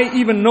whom I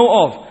even know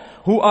of,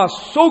 who are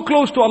so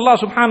close to Allah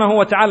subhanahu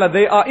wa ta'ala,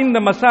 they are in the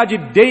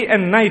masajid day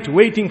and night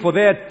waiting for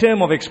their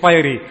term of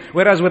expiry.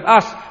 Whereas with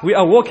us, we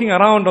are walking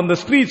around on the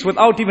streets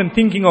without even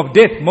thinking of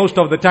death most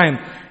of the time.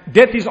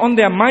 Death is on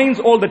their minds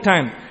all the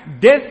time.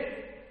 Death,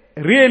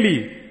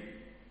 really,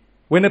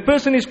 when a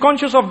person is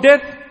conscious of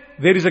death,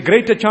 there is a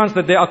greater chance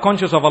that they are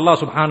conscious of Allah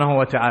subhanahu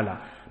wa ta'ala.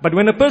 But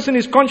when a person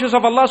is conscious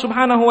of Allah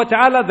subhanahu wa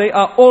ta'ala, they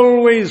are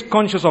always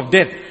conscious of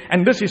death.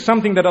 And this is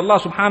something that Allah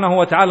subhanahu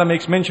wa ta'ala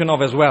makes mention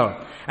of as well.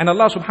 And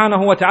Allah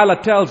subhanahu wa ta'ala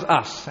tells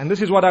us, and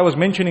this is what I was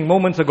mentioning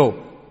moments ago,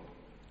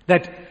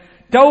 that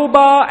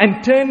tawbah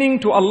and turning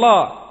to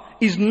Allah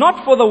is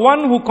not for the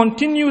one who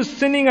continues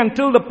sinning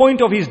until the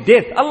point of his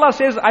death. Allah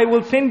says, I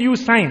will send you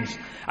signs.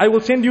 I will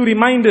send you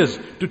reminders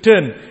to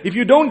turn. If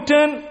you don't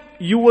turn,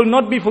 you will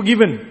not be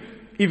forgiven.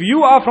 If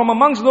you are from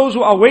amongst those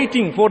who are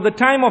waiting for the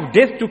time of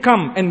death to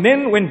come, and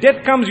then when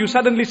death comes, you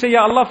suddenly say,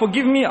 Ya Allah,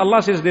 forgive me.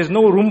 Allah says, there's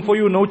no room for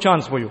you, no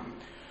chance for you.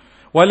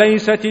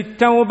 وَلَيْسَتِ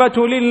التَّوْبَةُ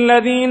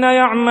لِلَّذِينَ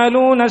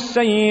يَعْمَلُونَ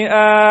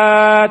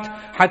السَّيِّئَاتِ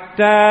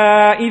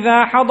حَتَّى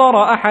إِذَا حَضَرَ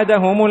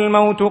أَحَدَهُمُ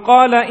الْمَوْتُ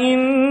قَالَ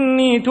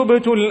إِنِّي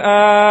تُبْتُ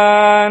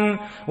الْآنَ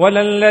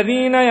وَلَا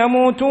الَّذِينَ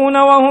يَمُوتُونَ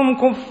وَهُمْ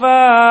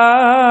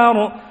كُفَّارٌ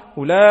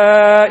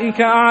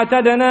أُولَئِكَ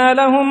أَعْتَدْنَا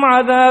لَهُمْ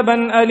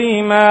عَذَابًا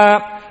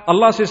أَلِيمًا.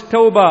 Allah says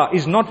tawbah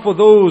is not for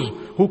those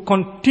who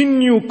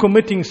continue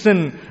committing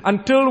sin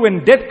until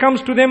when death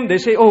comes to them, they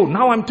say, oh,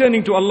 now I'm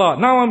turning to Allah,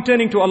 now I'm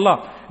turning to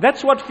Allah.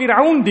 That's what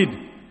Fir'aun did.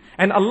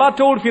 And Allah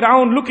told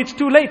Fir'aun, look, it's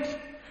too late.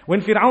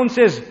 When Fir'aun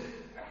says,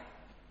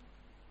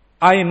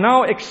 I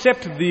now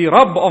accept the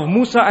Rabb of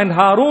Musa and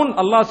Harun,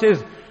 Allah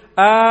says,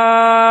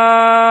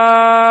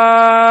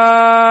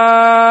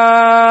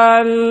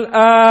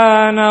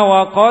 الآن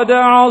وقد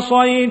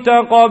عصيت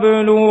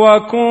قبل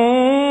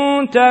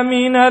وكنت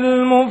من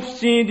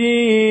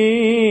المفسدين.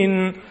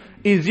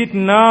 Is it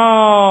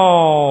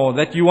now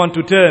that you want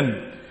to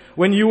turn?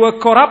 When you were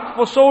corrupt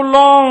for so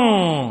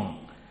long,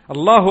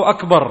 Allahu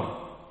Akbar,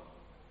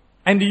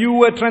 and you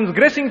were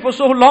transgressing for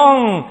so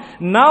long,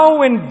 now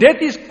when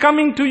death is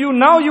coming to you,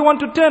 now you want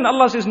to turn.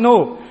 Allah says,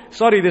 no,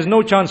 sorry, there's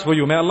no chance for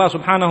you. May Allah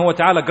subhanahu wa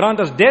ta'ala grant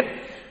us death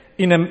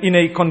in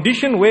a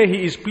condition where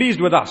He is pleased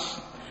with us.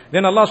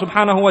 Then Allah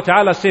subhanahu wa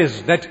ta'ala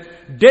says that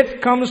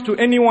death comes to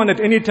anyone at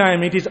any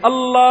time. It is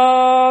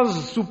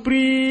Allah's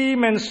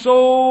supreme and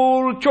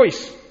sole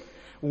choice.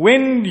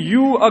 When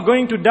you are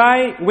going to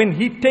die, when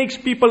He takes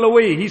people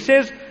away, He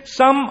says,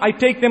 some I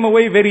take them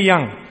away very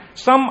young.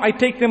 Some I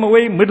take them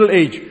away middle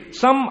age.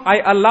 Some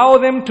I allow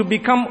them to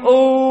become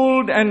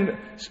old and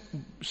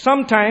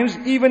sometimes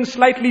even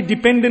slightly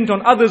dependent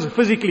on others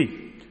physically.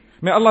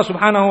 May Allah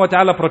subhanahu wa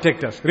ta'ala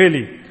protect us,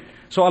 really.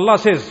 So Allah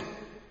says,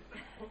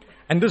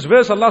 and this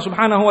verse Allah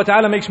subhanahu wa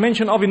ta'ala makes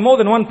mention of in more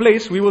than one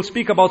place. We will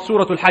speak about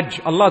Surah Al-Hajj.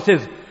 Allah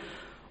says,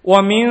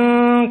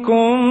 وَمِنكُم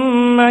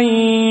مَّن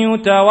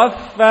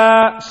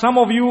يُتَوَفَّى. Some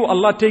of you,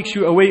 Allah takes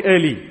you away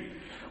early.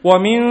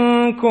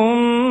 وَمِنكُم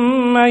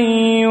مَّن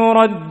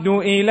يُرَدُّ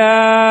إِلَىٰ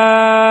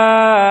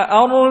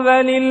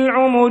أَرْذَلِ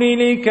الْعُمُرِ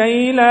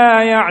لِكَيْ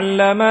لَا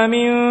يَعْلَمَ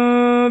مِن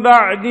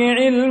بَعْدِ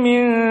عِلْمٍ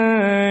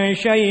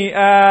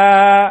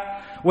شَيْئًا.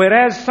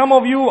 Whereas some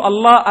of you,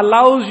 Allah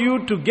allows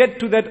you to get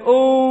to that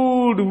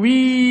old,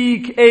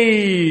 weak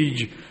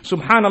age.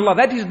 Subhanallah,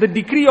 that is the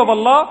decree of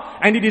Allah,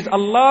 and it is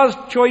Allah's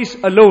choice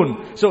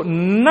alone. So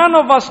none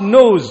of us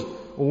knows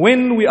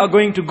when we are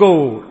going to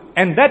go.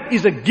 And that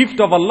is a gift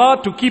of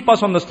Allah to keep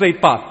us on the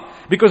straight path.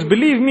 Because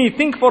believe me,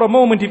 think for a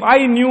moment, if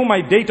I knew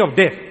my date of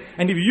death,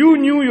 and if you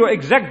knew your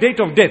exact date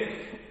of death,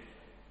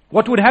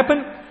 what would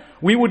happen?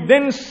 We would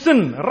then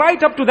sin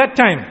right up to that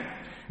time.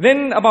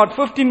 Then about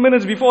 15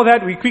 minutes before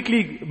that, we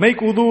quickly make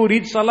wudu,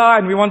 read salah,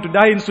 and we want to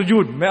die in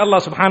sujood. May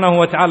Allah subhanahu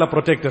wa ta'ala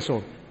protect us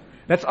all.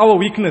 That's our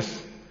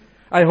weakness.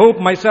 I hope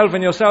myself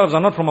and yourselves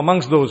are not from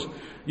amongst those.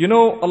 You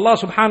know, Allah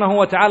subhanahu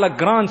wa ta'ala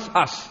grants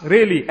us,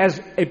 really,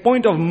 as a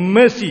point of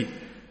mercy,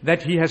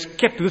 that He has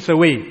kept this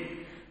away.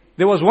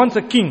 There was once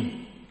a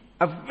king,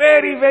 a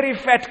very, very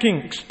fat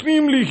king,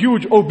 extremely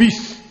huge,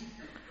 obese.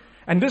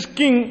 And this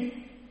king,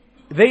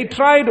 they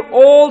tried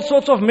all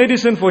sorts of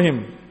medicine for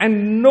him,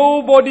 and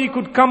nobody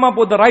could come up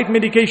with the right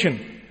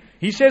medication.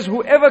 He says,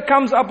 whoever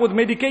comes up with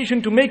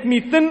medication to make me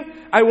thin,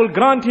 I will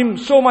grant him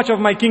so much of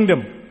my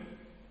kingdom.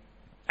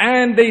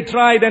 And they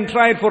tried and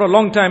tried for a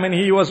long time, and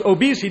he was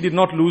obese, he did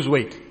not lose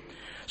weight.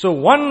 So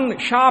one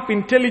sharp,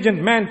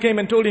 intelligent man came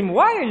and told him,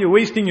 why are you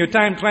wasting your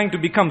time trying to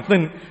become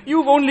thin?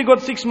 You've only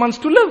got 6 months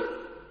to live.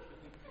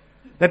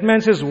 That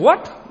man says,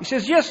 what? He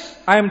says, yes,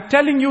 I am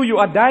telling you, you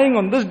are dying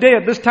on this day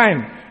at this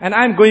time, and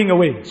I am going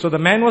away. So the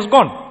man was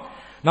gone.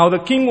 Now the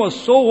king was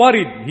so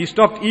worried. He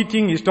stopped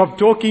eating, he stopped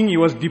talking, he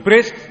was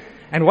depressed.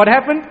 And what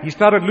happened? He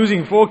started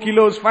losing 4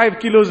 kilos, 5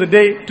 kilos a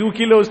day, 2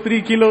 kilos,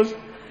 3 kilos.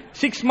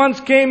 6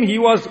 months came, he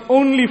was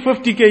only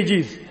 50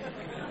 kgs.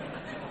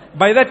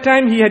 By that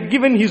time, he had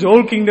given his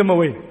whole kingdom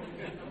away.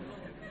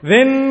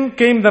 Then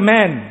came the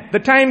man. The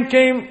time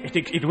came,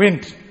 it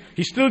went.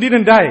 He still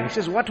didn't die. He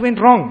says, what went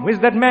wrong? Where's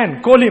that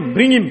man? Call him,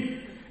 bring him.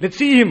 Let's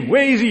see him.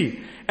 Where is he?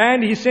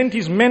 And he sent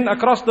his men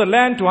across the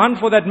land to hunt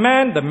for that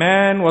man. The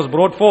man was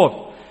brought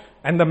forth.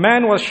 And the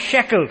man was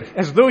shackled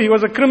as though he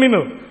was a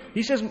criminal.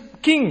 He says,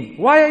 King,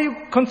 why are you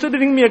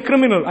considering me a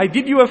criminal? I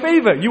did you a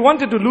favor. You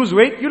wanted to lose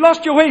weight. You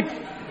lost your weight.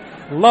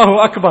 Allahu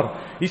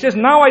Akbar. He says,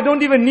 now I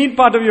don't even need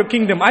part of your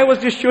kingdom. I was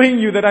just showing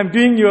you that I'm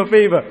doing you a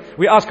favor.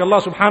 We ask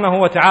Allah subhanahu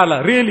wa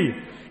ta'ala, really,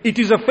 it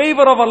is a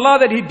favor of Allah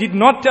that He did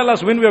not tell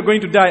us when we are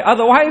going to die.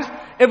 Otherwise,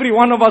 every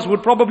one of us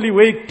would probably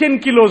weigh 10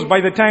 kilos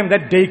by the time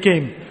that day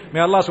came. May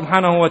Allah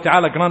subhanahu wa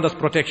ta'ala grant us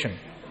protection.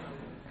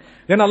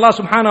 Then Allah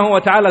subhanahu wa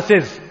ta'ala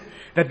says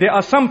that there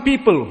are some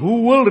people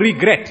who will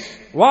regret.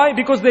 Why?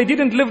 Because they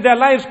didn't live their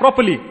lives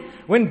properly.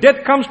 When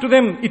death comes to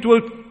them, it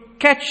will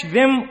catch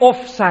them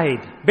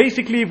offside.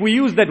 Basically, if we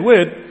use that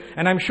word,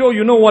 and I'm sure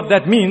you know what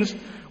that means,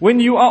 when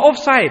you are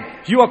offside,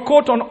 you are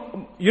caught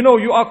on,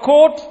 you are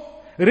caught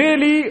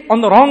really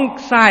on the wrong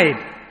side.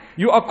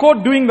 You are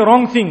caught doing the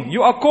wrong thing.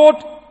 You are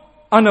caught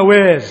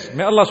unawares.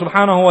 May Allah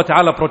subhanahu wa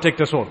ta'ala protect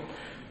us all.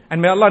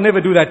 And may Allah never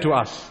do that to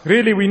us.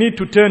 Really, we need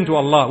to turn to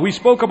Allah. We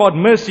spoke about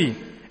mercy,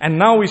 and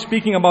now we're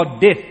speaking about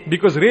death.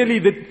 Because really,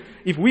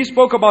 if we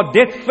spoke about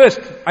death first,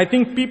 I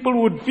think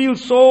people would feel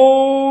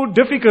so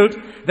difficult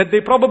that they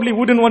probably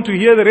wouldn't want to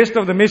hear the rest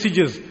of the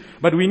messages.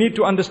 But we need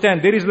to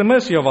understand there is the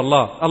mercy of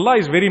Allah. Allah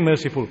is very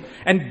merciful.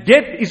 And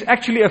death is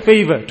actually a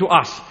favor to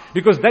us.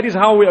 Because that is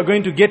how we are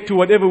going to get to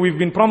whatever we've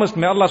been promised.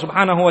 May Allah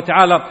subhanahu wa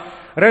ta'ala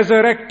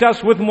resurrect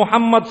us with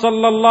Muhammad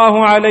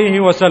sallallahu alayhi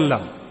wa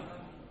sallam.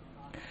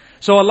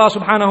 So Allah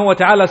subhanahu wa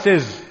ta'ala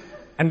says,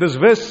 and this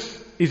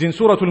verse is in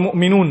Surah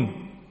Al-Mu'minun,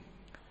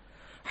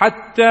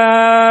 حتى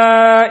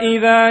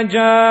إذا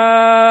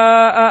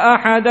جاء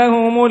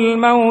أحدهم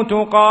الموت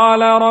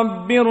قال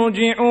رب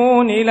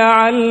ارجعون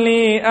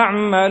لعلي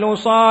أعمل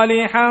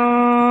صالحا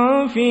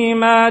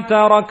فيما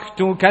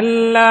تركت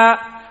كلا.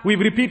 We've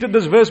repeated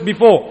this verse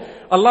before.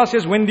 Allah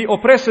says when the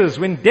oppressors,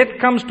 when death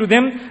comes to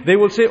them, they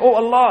will say, oh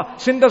Allah,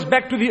 send us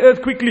back to the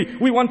earth quickly.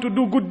 We want to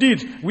do good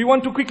deeds. We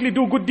want to quickly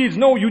do good deeds.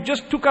 No, you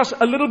just took us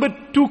a little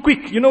bit too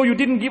quick. You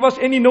didn't give us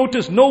any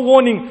notice, no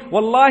warning.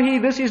 Wallahi,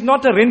 this is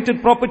not a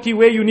rented property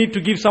where you need to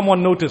give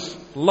someone notice.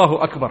 Allahu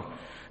Akbar.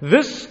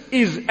 This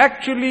is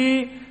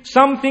actually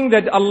something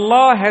that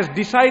Allah has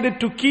decided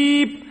to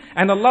keep.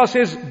 And Allah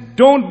says,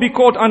 don't be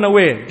caught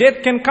unaware.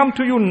 Death can come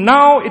to you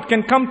now, it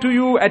can come to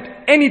you at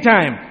any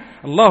time.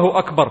 Allahu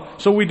Akbar.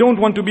 So we don't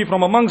want to be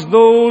from amongst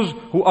those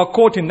who are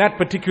caught in that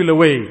particular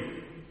way.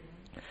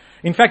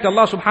 In fact,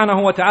 Allah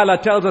subhanahu wa ta'ala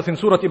tells us in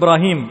Surah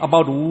Ibrahim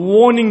about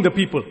warning the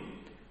people.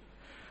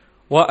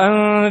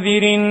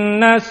 وَأَنذِرِ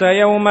النَّاسَ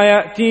يَوْمَ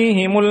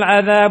يَأْتِيهِمُ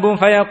الْعَذَابُ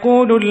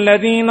فَيَقُولُ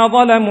الَّذِينَ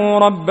ظَلَمُوا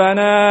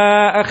رَبَّنَا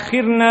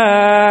أَخِّرْنَا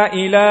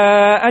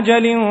إِلَىٰ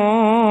أَجَلٍ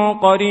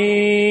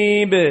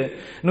قَرِيبٍ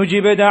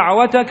نُجِبْ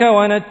دَعْوَتَكَ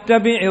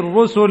وَنَتَّبِعِ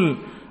الرُّسُلَ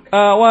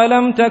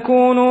أَوَلَمْ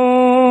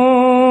تَكُونُوا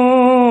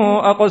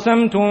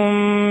أَقْسَمْتُم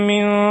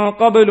مِّن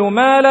قَبْلُ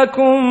مَا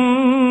لَكُم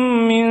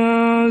مِّن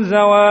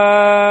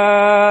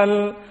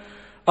زَوَالٍ.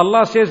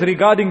 Allah says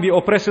regarding the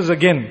oppressors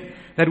again,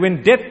 that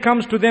when death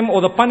comes to them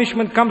or the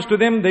punishment comes to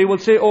them, they will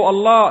say, oh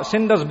Allah,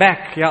 send us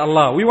back, Ya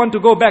Allah. We want to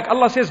go back.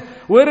 Allah says,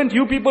 weren't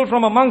you people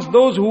from amongst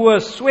those who were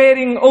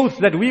swearing oaths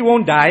that we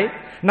won't die?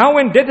 Now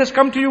when death has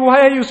come to you,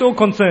 why are you so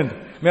concerned?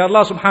 May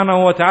Allah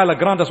subhanahu wa ta'ala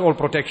grant us all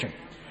protection.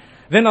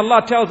 Then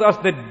Allah tells us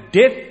that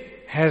death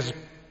has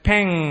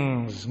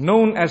pangs,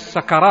 known as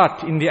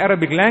sakarat in the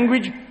Arabic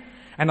language.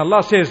 And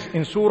Allah says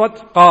in Surah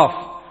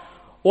Qaf,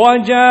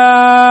 وَجَاءَتْ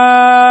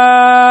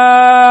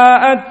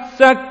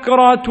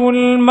سَكْرَةُ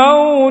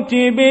الْمَوْتِ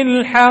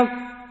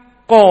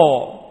بِالْحَقِّ.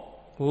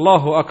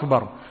 Allahu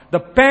Akbar. The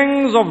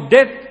pangs of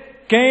death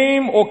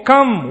came or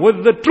come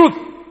with the truth.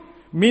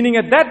 Meaning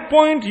at that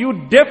point,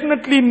 you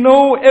definitely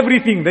know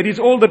everything. That is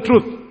all the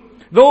truth.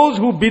 Those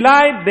who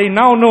belied, they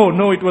now know,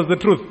 no, it was the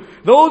truth.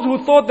 Those who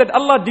thought that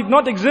Allah did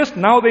not exist,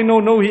 now they know,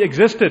 no, He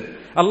existed.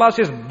 Allah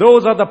says,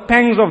 those are the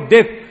pangs of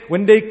death.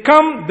 When they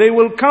come, they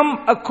will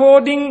come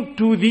according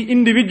to the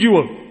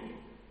individual.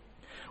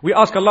 We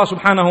ask Allah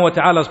subhanahu wa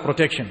ta'ala's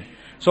protection.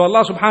 So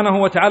Allah subhanahu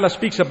wa ta'ala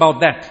speaks about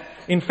that.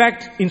 In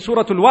fact, in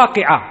Surah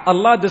Al-Waqi'ah,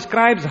 Allah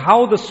describes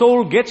how the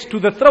soul gets to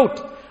the throat.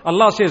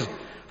 Allah says,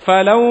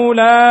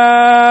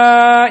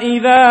 فَلَوْلَا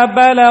إِذَا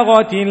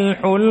بَلَغَتِ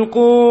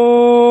الْحُلْقُومِ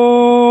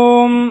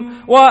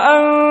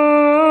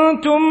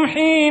وَأَنْتُمْ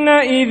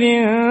حِينَئِذٍ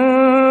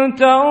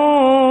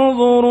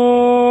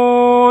تَنْظُرُونَ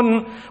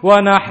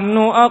وَنَحْنُ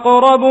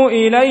أَقْرَبُ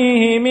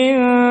إِلَيْهِ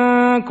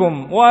مِنْكُمْ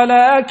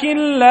وَلَكِنْ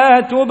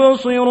لَا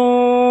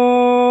تُبْصِرُونَ.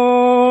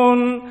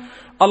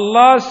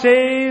 Allah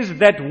says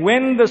that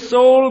when the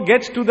soul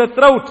gets to the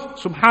throat,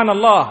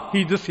 subhanallah,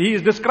 He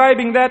is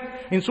describing that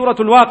in Surah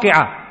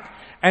Al-Waqi'ah.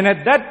 And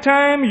at that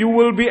time you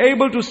will be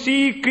able to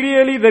see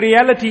clearly the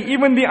reality.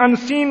 Even the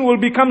unseen will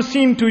become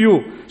seen to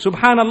you.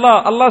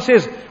 Subhanallah, Allah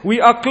says, we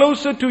are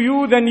closer to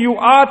you than you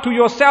are to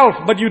yourself,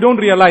 but you don't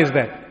realize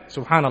that.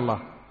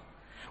 Subhanallah.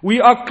 We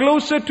are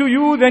closer to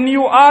you than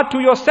you are to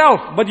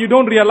yourself, but you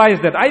don't realize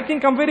that. I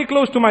think I'm very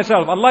close to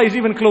myself. Allah is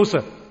even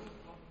closer.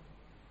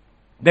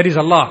 That is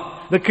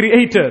Allah, the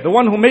Creator, the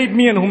one who made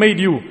me and who made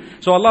you.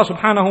 So Allah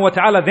subhanahu wa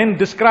ta'ala then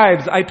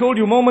describes, I told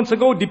you moments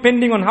ago,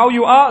 depending on how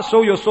you are,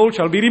 so your soul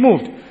shall be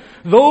removed.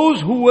 Those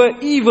who were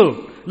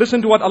evil,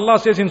 listen to what Allah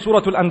says in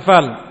Surah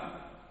Al-Anfal.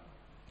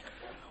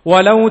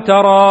 وَلَوْ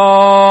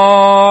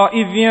تَرَى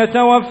إِذْ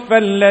يَتَوَفَّى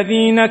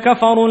الَّذِينَ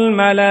كَفَرُوا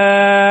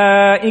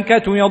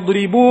الْمَلَائِكَةُ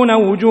يَضْرِبُونَ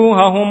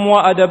وُجُوهَهُمْ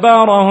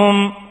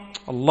وَأَدْبَارَهُمْ.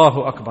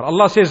 Allahu Akbar.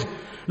 Allah says,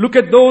 look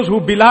at those who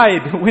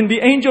belied. When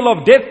the angel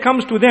of death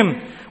comes to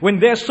them, when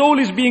their soul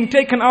is being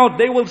taken out,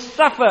 they will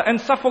suffer and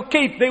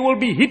suffocate. They will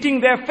be hitting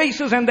their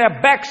faces and their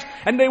backs,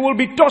 and they will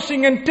be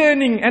tossing and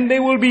turning, and they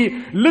will be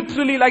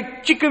literally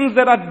like chickens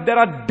that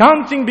are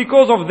dancing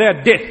because of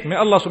their death. May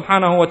Allah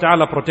subhanahu wa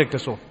ta'ala protect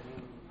us all.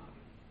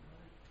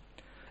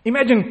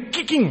 Imagine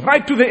kicking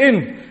right to the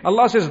end.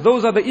 Allah says,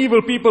 those are the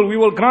evil people. We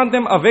will grant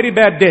them a very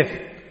bad death.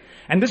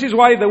 And this is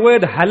why the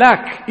word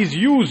halak is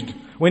used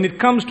when it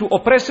comes to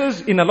oppressors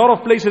in a lot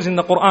of places in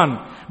the Quran.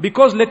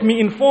 Because let me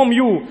inform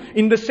you,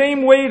 in the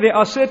same way there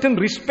are certain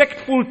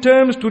respectful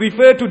terms to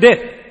refer to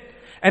death,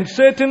 and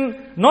certain,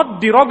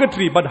 not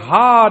derogatory, but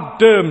hard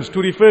terms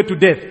to refer to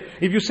death.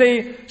 If you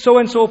say,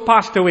 so-and-so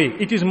passed away,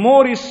 it is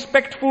more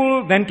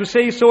respectful than to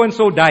say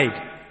so-and-so died.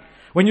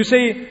 When you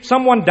say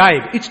someone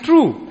died, it's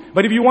true.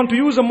 But if you want to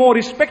use a more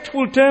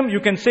respectful term, you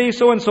can say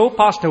so-and-so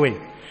passed away.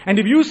 And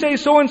if you say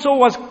so-and-so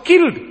was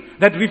killed,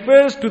 that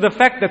refers to the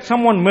fact that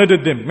someone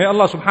murdered them. May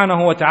Allah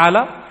subhanahu wa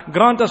ta'ala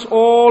grant us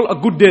all a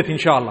good death,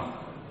 inshallah.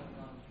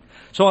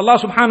 So Allah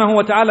subhanahu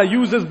wa ta'ala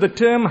uses the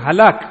term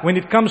halak when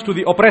it comes to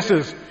the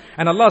oppressors.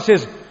 And Allah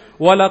says,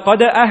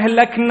 وَلَقَدْ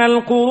أَهْلَكْنَا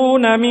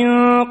الْقُرُونَ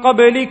مِنْ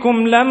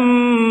قَبْلِكُمْ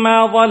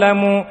لَمَّا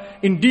ظَلَمُوا.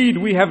 Indeed,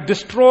 we have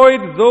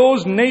destroyed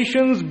those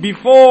nations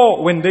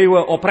before when they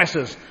were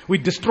oppressors. We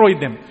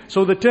destroyed them.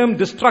 So the term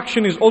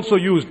destruction is also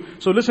used.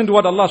 So listen to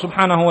what Allah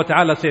subhanahu wa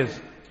ta'ala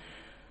says.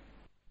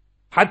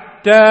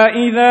 حتى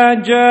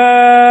إذا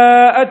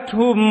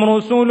جاءتهم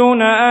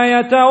رسلنا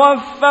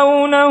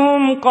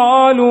يتوفونهم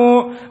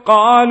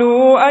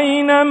قالوا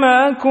أين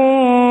ما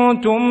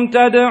كنتم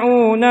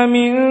تدعون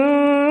من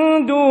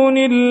دون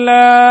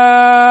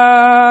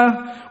الله.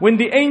 When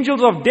the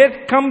angels of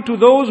death come to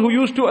those who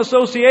used to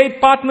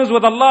associate partners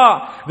with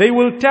Allah, they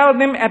will tell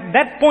them at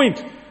that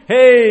point,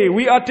 hey,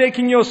 we are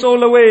taking your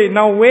soul away.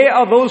 Now where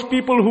are those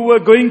people who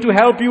were going to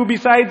help you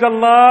besides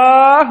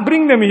Allah?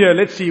 Bring them here,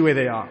 let's see where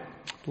they are.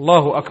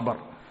 Allahu Akbar.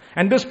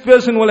 And this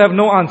person will have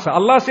no answer.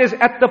 Allah says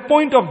at the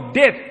point of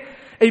death,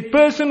 a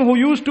person who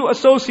used to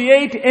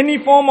associate any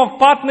form of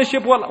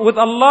partnership with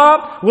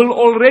Allah will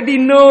already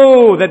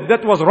know that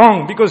that was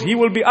wrong, because he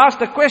will be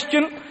asked a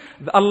question.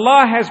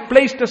 Allah has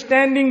placed a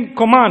standing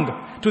command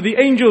to the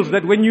angels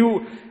that when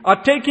you are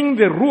taking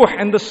the ruh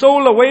and the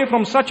soul away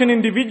from such an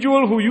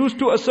individual who used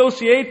to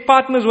associate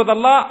partners with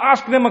Allah,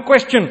 ask them a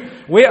question.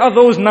 Where are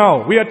those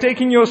now? We are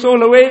taking your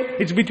soul away.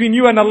 It's between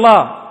you and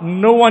Allah.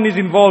 No one is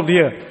involved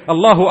here.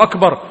 Allahu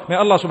Akbar. May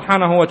Allah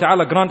subhanahu wa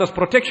ta'ala grant us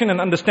protection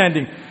and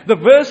understanding. The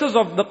verses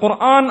of the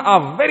Quran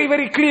are very,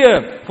 very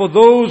clear for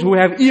those who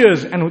have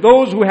ears and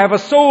those who have a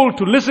soul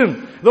to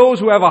listen,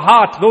 those who have a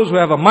heart, those who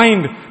have a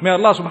mind. May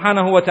Allah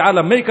subhanahu wa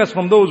ta'ala make us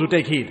from those who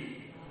take heed.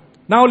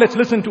 Now let's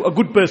listen to a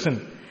good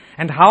person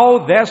and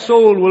how their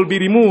soul will be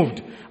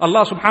removed.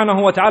 Allah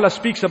subhanahu wa ta'ala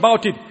speaks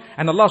about it,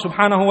 and Allah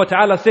subhanahu wa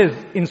ta'ala says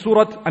in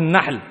Surah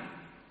An-Nahl,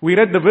 we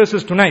read the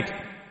verses tonight,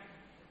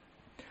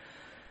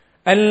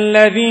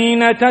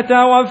 الَّذِينَ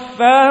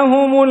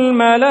تَتَوَفَّاهُمُ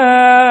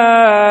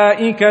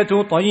الْمَلَائِكَةُ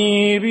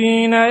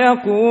طَيِّبِينَ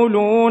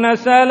يَقُولُونَ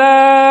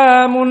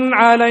سَلَامٌ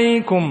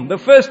عَلَيْكُمْ. The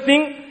first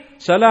thing,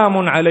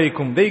 Salamun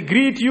alaykum. They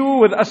greet you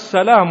with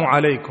Assalamu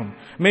alaykum.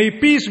 May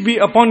peace be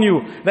upon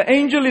you. The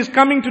angel is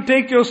coming to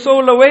take your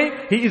soul away.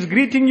 He is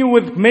greeting you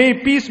with may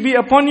peace be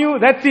upon you.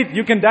 That's it.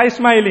 You can die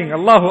smiling.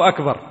 Allahu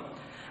Akbar.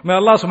 May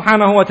Allah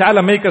subhanahu wa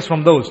ta'ala make us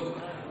from those.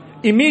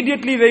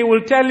 Immediately they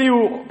will tell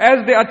you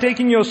as they are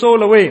taking your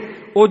soul away,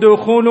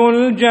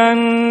 Udkhulul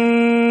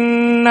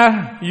Jannah.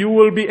 You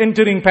will be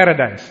entering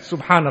paradise.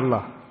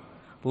 Subhanallah.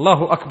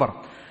 Allahu Akbar.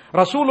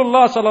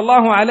 Rasulullah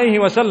sallallahu alayhi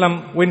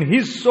wasallam, when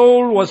his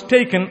soul was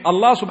taken, when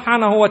Allah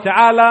subhanahu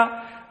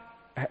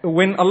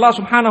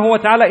wa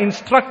ta'ala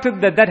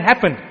instructed that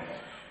happened,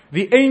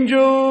 the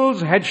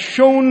angels had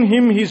shown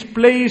him his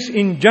place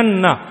in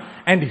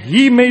Jannah, and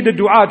he made a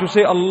dua to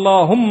say,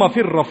 Allahumma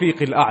fir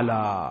rafiqil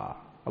a'la.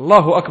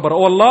 Allahu Akbar.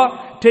 Oh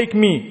Allah, take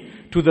me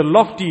to the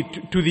lofty,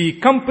 to the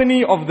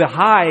company of the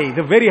high,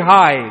 the very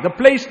high, the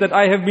place that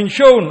I have been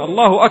shown.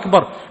 Allahu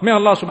Akbar. May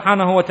Allah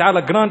subhanahu wa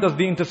ta'ala grant us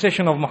the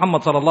intercession of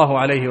Muhammad sallallahu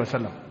alayhi wa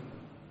sallam.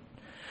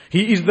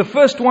 He is the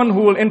first one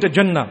who will enter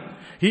Jannah.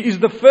 He is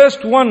the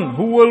first one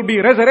who will be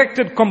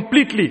resurrected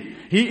completely.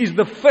 He is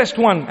the first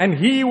one, and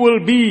he will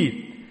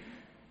be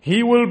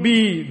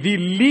the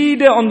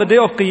leader on the day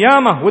of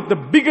Qiyamah with the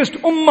biggest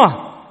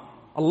ummah.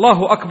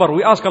 Allahu Akbar.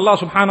 We ask Allah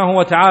subhanahu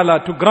wa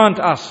ta'ala to grant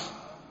us.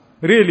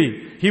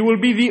 Really, he will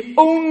be the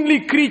only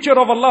creature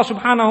of Allah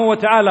subhanahu wa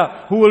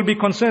ta'ala who will be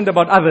concerned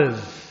about others.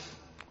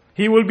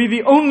 He will be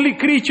the only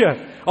creature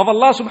of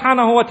Allah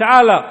subhanahu wa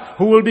ta'ala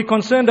who will be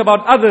concerned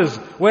about others,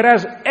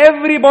 whereas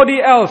everybody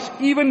else,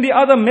 even the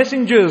other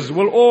messengers,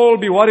 will all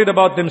be worried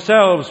about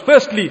themselves,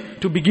 firstly,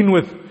 to begin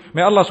with.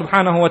 May Allah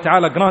subhanahu wa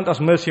ta'ala grant us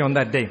mercy on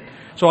that day.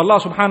 So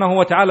Allah subhanahu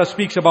wa ta'ala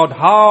speaks about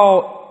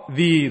how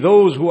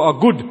those who are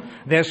good,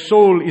 their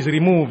soul is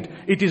removed.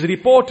 It is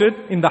reported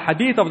in the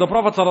hadith of the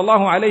Prophet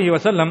sallallahu alaihi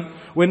wasallam,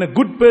 when a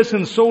good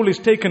person's soul is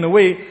taken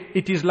away,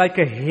 it is like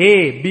a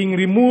hair being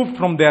removed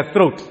from their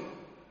throat.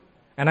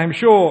 And I'm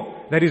sure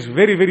that is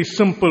very, very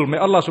simple. May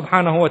Allah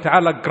subhanahu wa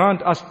ta'ala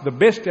grant us the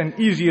best and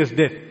easiest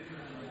death.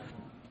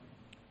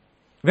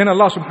 Then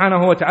Allah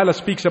subhanahu wa ta'ala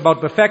speaks about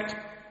the fact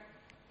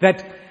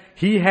that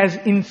He has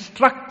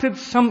instructed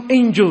some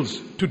angels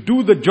to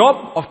do the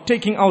job of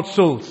taking out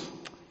souls.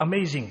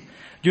 Amazing.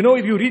 You know,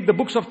 if you read the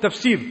books of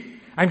tafsir,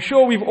 I'm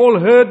sure we've all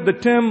heard the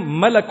term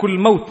Malakul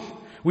Maut,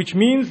 which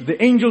means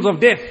the angels of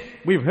death.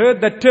 We've heard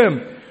that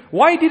term.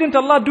 Why didn't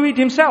Allah do it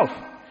Himself?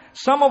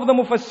 Some of the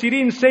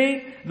mufassirin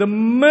say the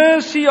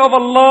mercy of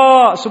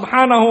Allah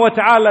subhanahu wa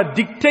ta'ala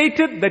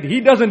dictated that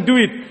He doesn't do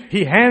it.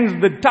 He hands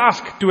the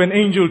task to an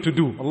angel to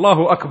do.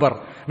 Allahu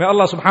Akbar. May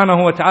Allah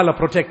subhanahu wa ta'ala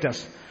protect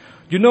us.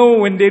 You know,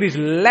 when there is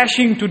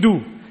lashing to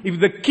do, if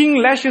the king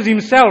lashes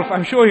himself,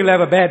 I'm sure he'll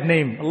have a bad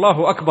name.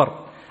 Allahu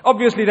Akbar.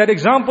 Obviously that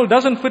example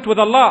doesn't fit with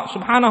Allah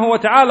subhanahu wa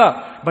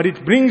ta'ala, but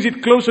it brings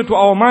it closer to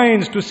our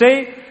minds to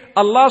say,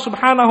 Allah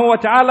subhanahu wa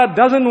ta'ala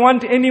doesn't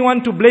want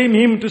anyone to blame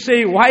Him, to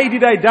say, why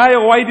did I die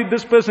or why did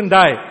this person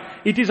die?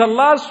 It is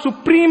Allah's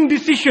supreme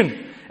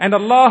decision, and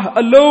Allah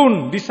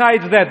alone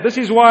decides that. This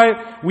is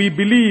why we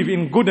believe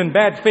in good and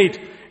bad fate.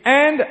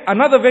 And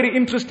another very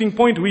interesting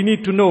point we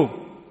need to know,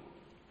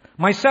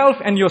 myself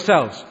and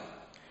yourselves,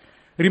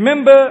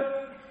 remember,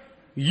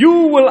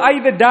 you will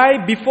either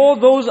die before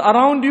those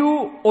around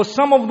you, or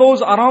some of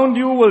those around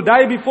you will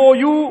die before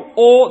you,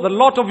 or the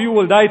lot of you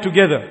will die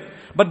together.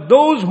 But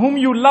those whom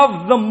you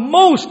love the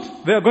most,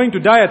 they are going to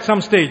die at some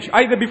stage,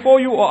 either before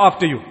you or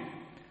after you.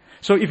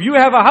 So if you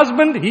have a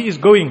husband, he is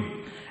going.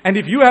 And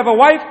if you have a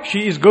wife,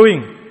 she is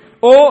going.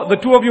 Or the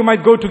two of you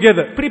might go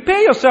together.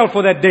 Prepare yourself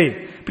for that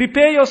day.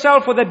 Prepare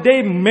yourself for that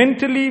day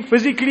mentally,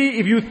 physically.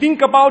 If you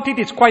think about it,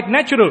 it's quite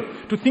natural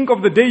to think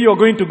of the day you're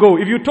going to go.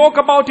 If you talk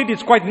about it,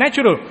 it's quite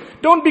natural.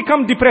 Don't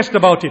become depressed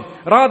about it.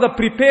 Rather,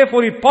 prepare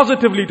for it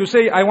positively to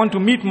say, I want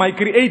to meet my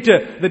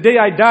Creator the day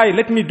I die.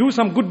 Let me do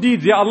some good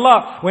deeds. Ya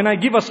Allah, when I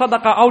give a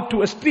sadaqah out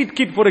to a street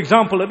kid, for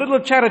example, a little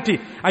charity,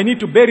 I need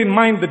to bear in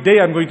mind the day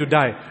I'm going to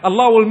die.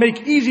 Allah will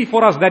make easy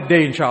for us that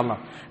day, inshallah.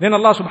 Then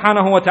Allah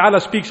subhanahu wa ta'ala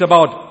speaks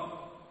about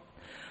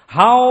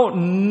how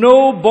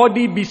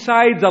nobody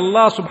besides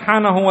Allah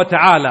subhanahu wa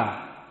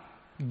ta'ala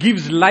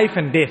gives life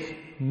and death.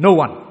 No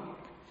one.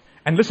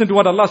 And listen to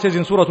what Allah says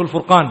in Surah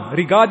Al-Furqan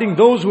regarding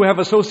those who have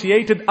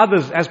associated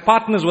others as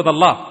partners with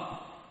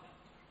Allah.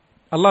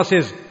 Allah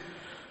says,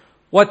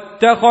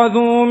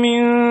 وَاتَّخَذُوا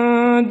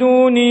مِن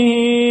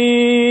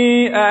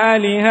دُونِهِ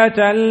آلِهَةً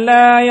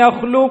لَا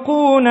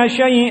يَخْلُقُونَ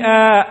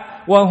شَيْئًا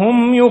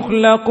وهم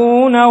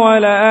يخلقون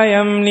ولا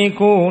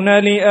يملكون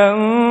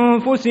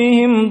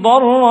لأنفسهم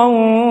ضرا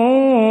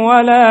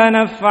ولا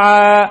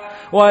نفعا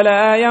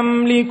ولا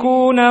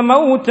يملكون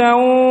موتا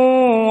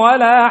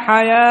ولا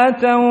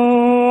حياة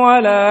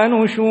ولا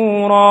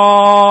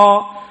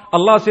نشورا.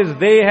 Allah says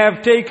they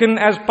have taken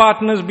as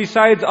partners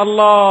besides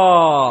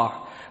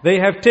Allah. They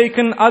have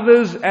taken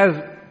others as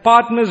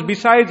partners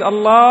besides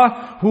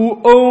Allah who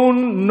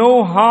own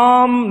no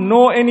harm,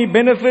 nor any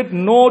benefit,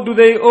 nor do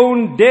they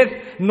own death,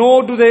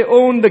 nor do they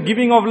own the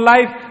giving of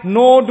life,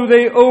 nor do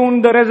they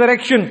own the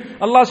resurrection.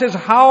 Allah says,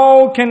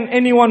 how can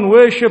anyone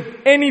worship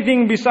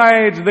anything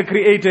besides the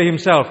Creator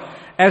Himself?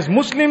 As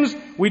Muslims,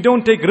 we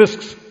don't take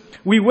risks.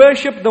 We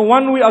worship the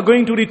one we are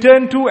going to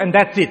return to, and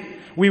that's it.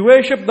 We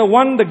worship the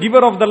one, the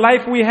giver of the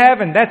life we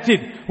have, and that's it.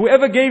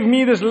 Whoever gave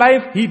me this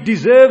life, he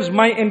deserves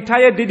my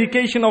entire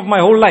dedication of my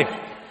whole life.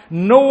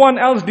 No one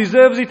else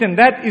deserves it, and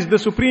that is the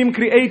Supreme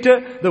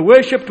Creator, the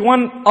worshipped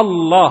one,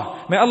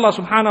 Allah. May Allah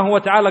subhanahu wa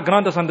ta'ala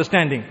grant us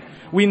understanding.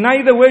 We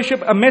neither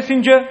worship a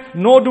messenger,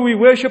 nor do we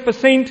worship a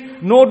saint,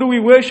 nor do we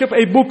worship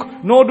a book,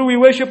 nor do we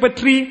worship a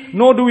tree,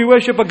 nor do we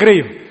worship a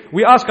grave.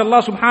 We ask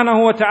Allah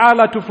subhanahu wa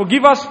ta'ala to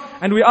forgive us,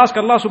 and we ask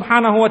Allah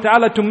subhanahu wa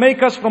ta'ala to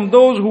make us from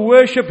those who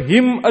worship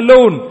Him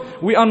alone.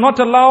 We are not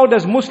allowed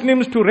as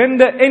Muslims to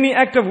render any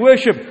act of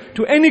worship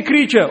to any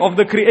creature of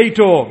the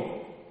Creator.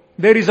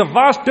 There is a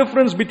vast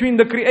difference between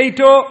the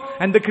Creator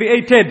and the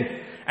created.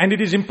 And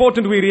it is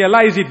important we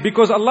realize it,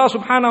 because Allah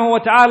subhanahu wa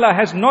ta'ala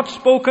has not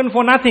spoken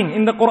for nothing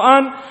in the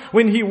Quran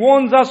when He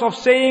warns us of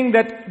saying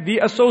that the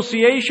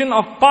association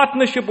of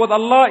partnership with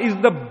Allah is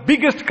the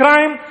biggest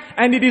crime,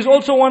 and it is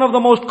also one of the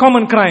most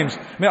common crimes.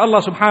 May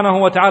Allah subhanahu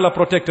wa ta'ala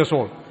protect us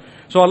all.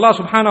 So Allah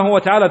subhanahu wa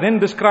ta'ala then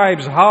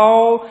describes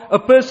how a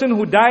person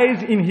who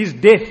dies in his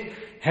death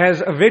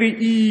has a very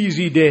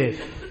easy death.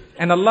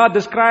 And Allah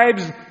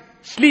describes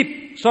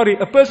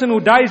a person who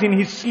dies in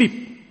his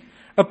sleep.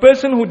 A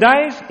person who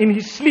dies in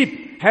his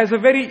sleep has a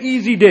very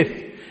easy death.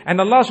 And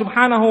Allah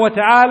subhanahu wa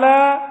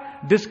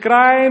ta'ala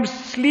describes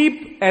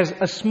sleep as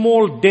a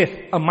small death,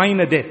 a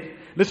minor death.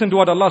 Listen to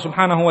what Allah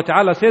subhanahu wa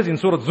ta'ala says in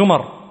Surah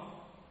Zumar.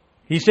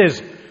 He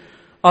says,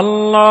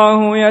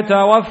 Allahu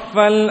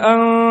yatawaffa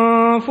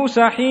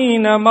al-anfusa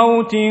hina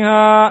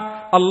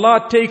mawtiha.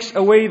 Allah takes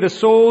away the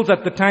souls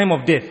at the time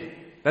of death.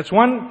 That's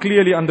one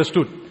clearly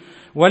understood.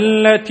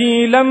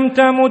 وَالَّتِي لَمْ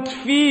تَمُتْ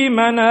فِي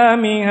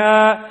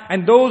مَنَامِهَا.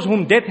 And those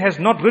whom death has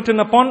not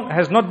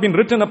been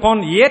written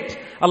upon yet,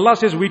 Allah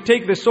says we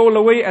take the soul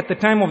away at the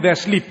time of their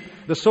sleep.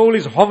 The soul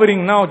is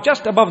hovering now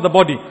just above the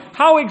body.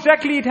 How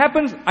exactly it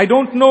happens, I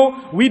don't know,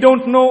 we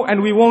don't know,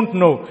 and we won't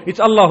know. It's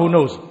Allah who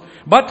knows.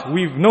 But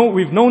we've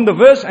known the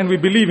verse and we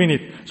believe in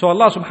it. So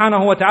Allah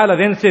subhanahu wa ta'ala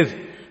then says,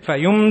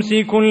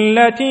 فَيُمْسِكُ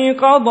الَّتِي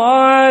قَضَى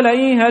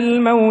عَلَيْهَا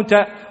الْمَوْتَ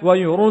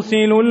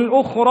وَيُرْسِلُ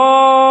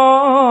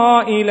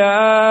الْأُخْرَى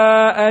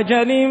إِلَىٰ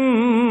أَجَلٍ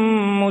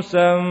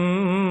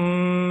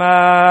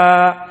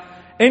مُّسَمًّى.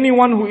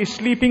 Anyone who is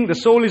sleeping, the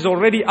soul is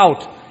already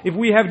out. If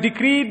we have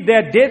decreed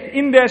their death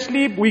in their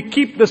sleep, we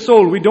keep the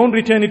soul. We don't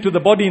return it to the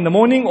body in the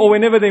morning or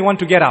whenever they want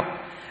to get up.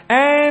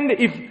 And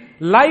if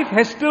life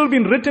has still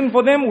been written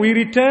for them, we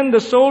return the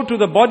soul to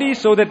the body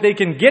so that they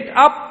can get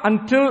up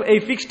until a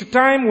fixed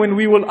time when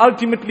we will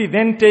ultimately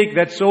then take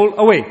that soul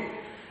away.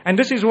 And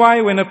this is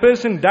why when a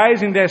person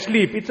dies in their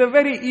sleep, it's a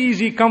very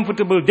easy,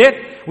 comfortable death.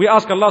 We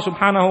ask Allah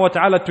subhanahu wa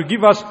ta'ala to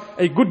give us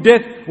a good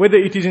death, whether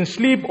it is in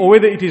sleep or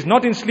whether it is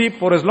not in sleep.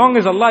 For as long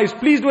as Allah is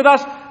pleased with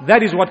us,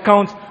 that is what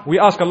counts. We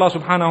ask Allah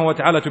subhanahu wa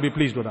ta'ala to be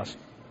pleased with us.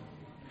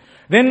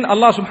 Then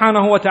Allah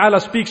subhanahu wa ta'ala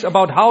speaks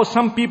about how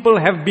some people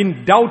have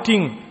been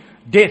doubting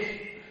death.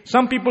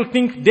 Some people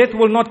think death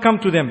will not come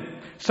to them.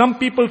 Some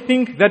people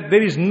think that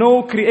there is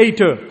no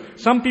creator.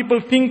 Some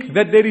people think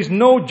that there is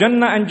no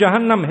Jannah and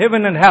Jahannam,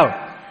 heaven and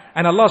hell.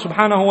 And Allah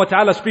subhanahu wa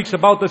ta'ala speaks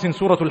about this in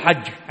Surah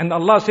Al-Hajj. And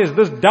Allah says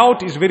this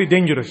doubt is very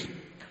dangerous.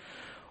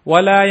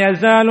 وَلَا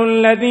يَزَالُ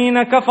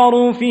الَّذِينَ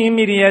كَفَرُوا فِي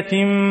مِرْيَةٍ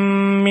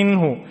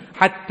مِّنْهُ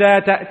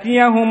حَتَّى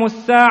تَأْتِيَهُمُ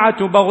السَّاعَةُ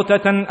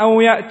بَغْتَةً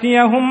أَوْ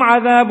يَأْتِيَهُمْ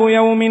عَذَابُ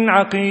يَوْمٍ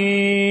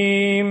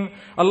عَقِيمٍ.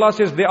 Allah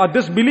says there are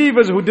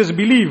disbelievers who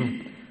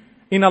disbelieve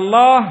in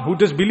Allah, who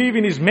disbelieve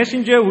in His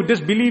messenger, who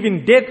disbelieve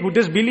in death, who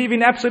disbelieve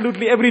in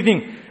absolutely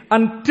everything.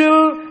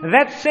 Until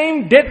that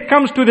same death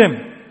comes to them,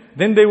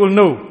 then they will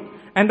know.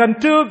 And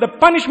until the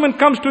punishment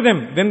comes to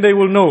them, then they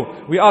will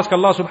know. We ask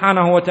Allah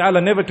subhanahu wa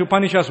ta'ala never to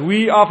punish us.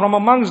 We are from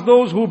amongst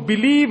those who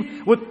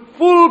believe with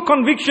full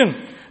conviction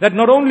that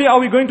not only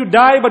are we going to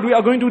die, but we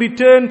are going to be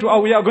returned to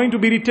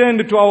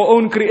our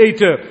own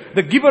Creator.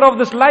 The giver of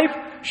this life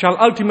shall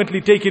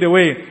ultimately take it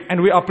away, and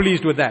we are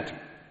pleased with that.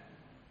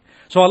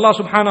 So Allah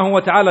subhanahu wa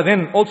ta'ala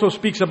then also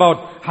speaks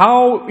about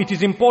how it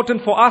is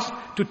important for us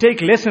to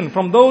take lesson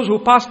from those who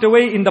passed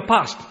away in the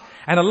past.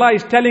 And Allah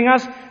is telling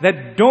us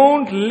that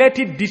don't let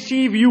it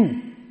deceive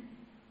you.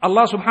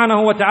 Allah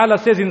subhanahu wa ta'ala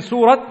says in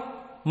Surah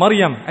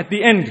Maryam at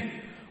the end,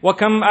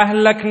 وَكَمْ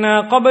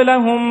أَهْلَكْنَا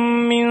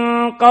قَبْلَهُمْ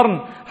مِنْ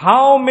قَرْنٍ.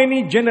 How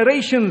many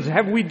generations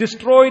have we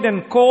destroyed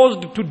and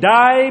caused to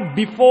die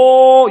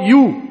before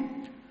you?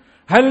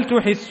 هَلْ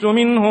تُحِسُّ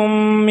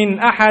مِنْهُمْ مِنْ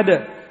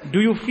أَحَدٍ. Do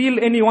you feel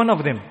any one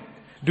of them?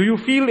 Do you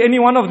feel any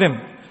one of them?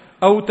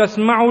 أَوْ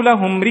تَسْمَعُ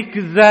لَهُمْ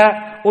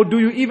رِكْزًا. Or do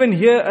you even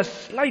hear a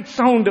slight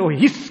sound or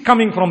hiss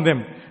coming from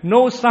them?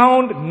 No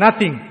sound,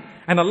 nothing.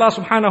 And Allah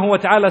subhanahu wa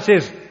ta'ala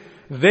says,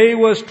 they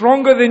were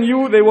stronger than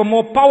you, they were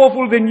more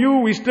powerful than you,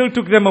 we still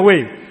took them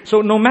away.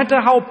 So no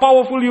matter how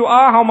powerful you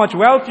are, how much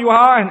wealth you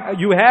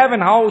have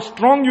and how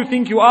strong you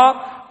think you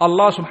are,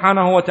 Allah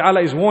subhanahu wa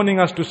ta'ala is warning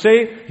us to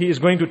say, He is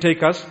going to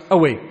take us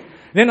away.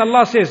 Then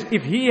Allah says,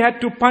 if He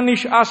had to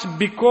punish us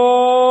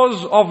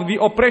because of the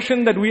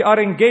oppression that we are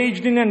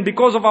engaged in and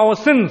because of our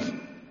sins,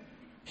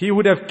 He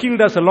would have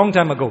killed us a long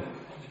time ago.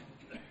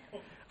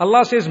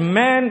 Allah says,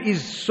 man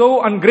is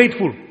so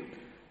ungrateful.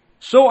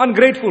 So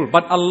ungrateful.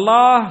 But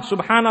Allah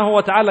subhanahu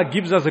wa ta'ala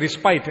gives us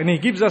respite. And He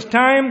gives us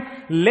time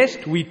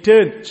lest we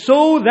turn.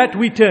 So that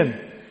we turn.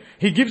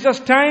 He gives us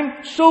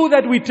time so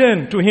that we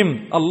turn to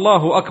Him.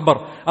 Allahu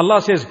Akbar.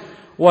 Allah says,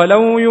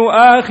 وَلَوْ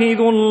يُؤَاخِذُ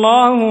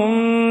اللَّهُ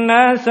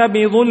النَّاسَ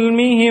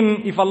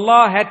بِظُلْمِهِمْ. If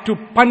Allah had to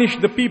punish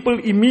the people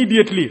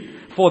immediately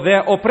for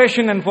their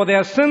oppression and for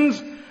their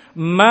sins,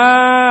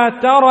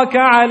 مَا تَرَكَ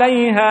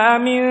عَلَيْهَا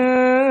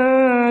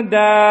مِن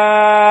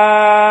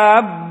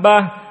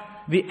دَابَّةٍ.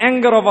 The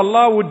anger of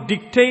Allah would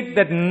dictate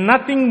that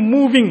nothing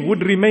moving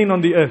would remain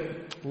on the earth.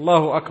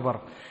 Allahu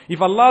Akbar.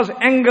 If Allah's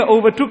anger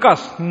overtook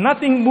us,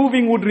 nothing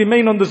moving would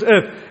remain on this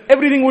earth.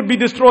 Everything would be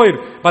destroyed.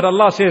 But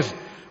Allah says,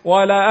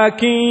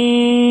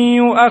 وَلَكِنْ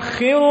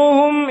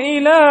يُؤَخِّرُهُمْ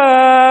إِلَىٰ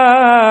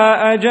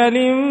أَجَلٍ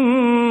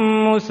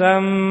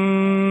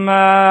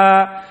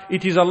مُّسَمًّى.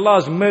 It is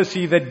Allah's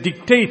mercy that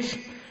dictates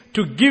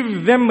to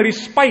give them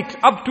respite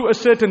up to a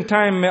certain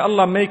time. May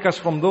Allah make us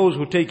from those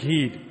who take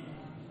heed.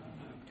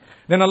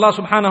 Then Allah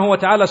subhanahu wa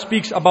ta'ala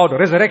speaks about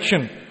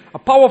resurrection. A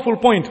powerful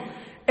point.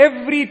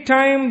 Every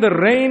time the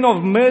rain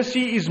of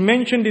mercy is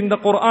mentioned in the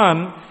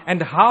Quran,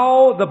 and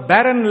how the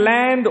barren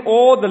land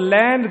or the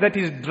land that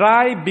is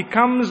dry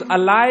becomes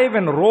alive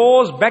and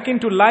roars back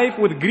into life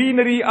with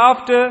greenery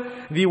after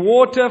the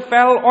water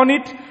fell on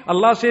it,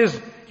 Allah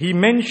says, He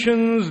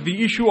mentions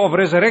the issue of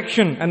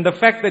resurrection and the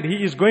fact that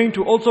He is going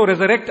to also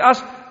resurrect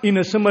us in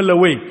a similar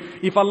way.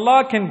 If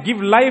Allah can give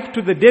life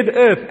to the dead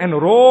earth and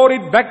roar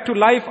it back to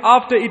life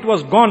after it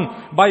was gone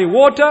by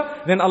water,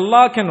 then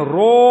Allah can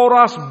roar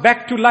us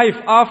back to life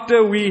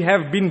after we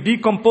have been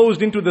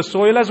decomposed into the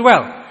soil as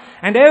well.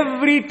 And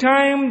every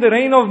time the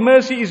rain of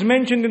mercy is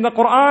mentioned in the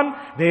Quran,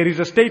 there is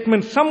a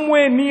statement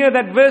somewhere near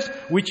that verse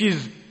which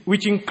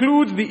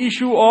includes the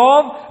issue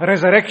of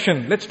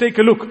resurrection. Let's take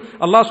a look.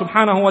 Allah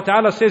subhanahu wa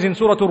ta'ala says in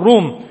Surah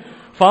Ar-Rum,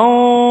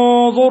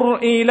 فَانظُرْ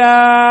إِلَىٰ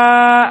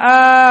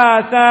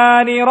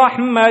آثَارِ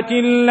رَحْمَةِ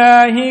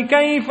اللَّهِ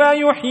كَيْفَ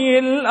يُحْيِي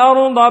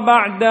الْأَرْضَ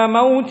بَعْدَ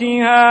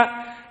مَوْتِهَا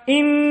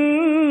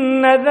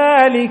إِنَّ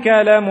ذَلِكَ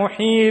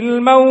لَمُحْيِي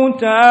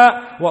الْمَوْتَى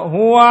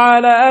وَهُوَ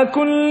عَلَى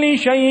كُلِّ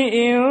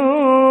شَيْءٍ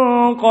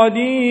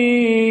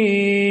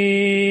قَدِيرٌ.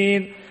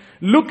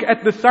 Look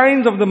at the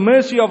signs of the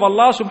mercy of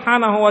Allah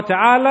subhanahu wa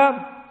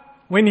ta'ala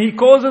when He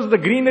causes the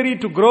greenery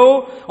to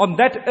grow on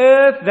that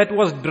earth that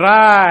was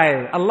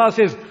dry. Allah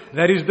says,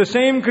 there is the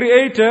same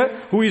Creator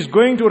who is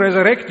going to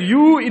resurrect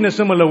you in a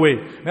similar way.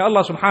 May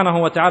Allah subhanahu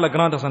wa ta'ala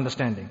grant us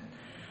understanding.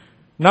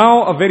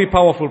 Now a very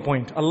powerful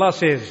point. Allah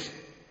says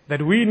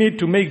that we need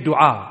to make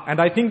dua. And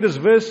I think this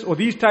verse or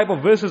these type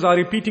of verses are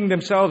repeating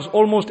themselves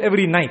almost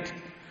every night.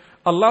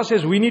 Allah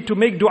says we need to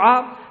make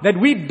dua that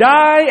we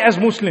die as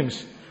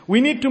Muslims. We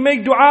need to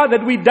make dua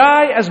that we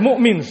die as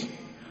mu'mins.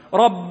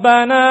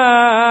 رَبَّنَا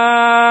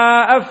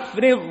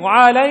أَفْرِغْ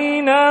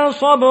عَلَيْنَا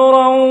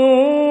صَبْرًا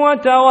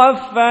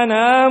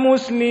وَتَوَفَّنَا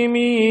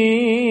مُسْلِمِينَ.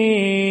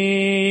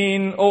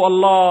 Oh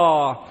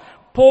Allah,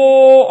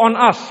 pour on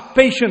us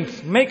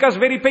patience. Make us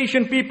very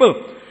patient people.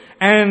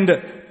 And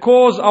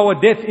cause our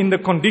death in the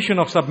condition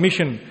of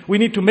submission. We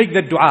need to make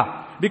that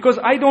dua. Because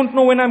I don't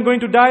know when I'm going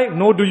to die,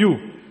 nor do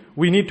you.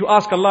 We need to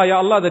ask Allah, Ya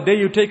Allah, the day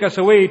you take us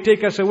away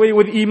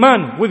with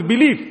iman, with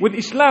belief, with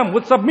Islam,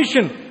 with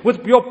submission,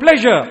 with your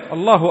pleasure.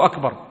 Allahu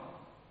Akbar.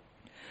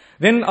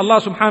 Then Allah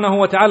subhanahu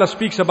wa ta'ala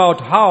speaks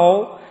about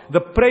how the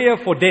prayer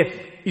for death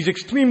is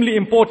extremely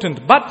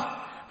important. But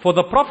for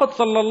the Prophet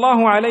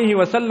sallallahu alaihi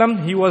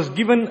wasallam, he was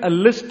given a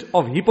list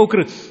of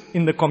hypocrites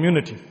in the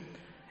community.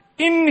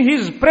 In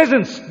his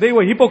presence, they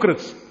were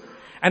hypocrites.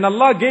 And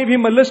Allah gave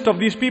him a list of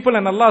these people,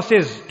 and Allah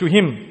says to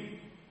him,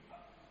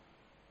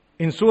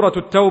 in Surah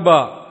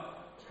At-Tawbah,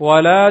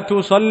 وَلَا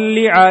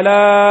تُصَلِّ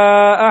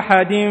عَلَىٰ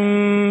أَحَدٍ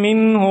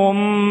مِّنْهُمْ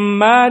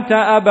مَاتَ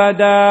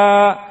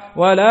أَبَدًا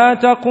وَلَا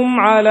تَقُمْ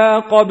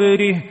عَلَىٰ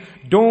قَبْرِهِ.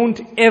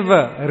 Don't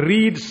ever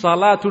read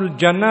Salatul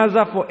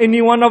Janazah for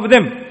any one of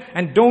them.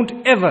 And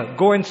don't ever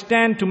go and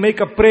stand to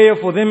make a prayer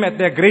for them at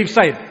their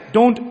graveside.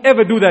 Don't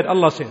ever do that,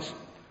 Allah says.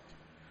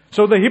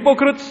 So the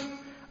hypocrites,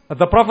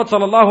 the Prophet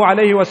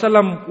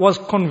ﷺ was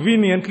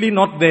conveniently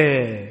not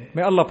there.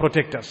 May Allah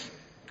protect us.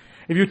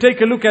 If you take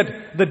a look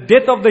at the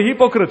death of the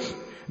hypocrites,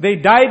 they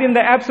died in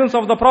the absence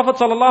of the Prophet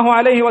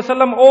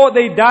ﷺ, or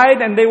they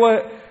died and they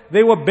were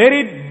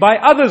buried by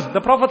others. The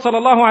Prophet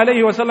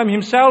ﷺ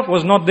himself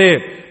was not there.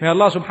 May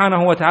Allah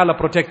subhanahu wa ta'ala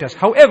protect us.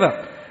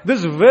 However,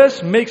 this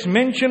verse makes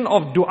mention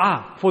of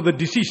dua for the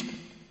deceased.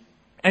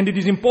 And it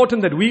is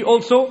important that we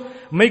also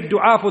make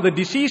dua for the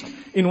deceased.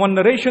 In one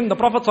narration, the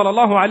Prophet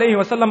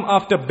ﷺ,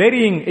 after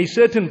burying a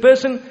certain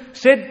person,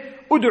 said,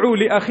 "Ud'u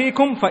li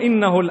akhikum fa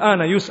innahu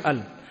al-ana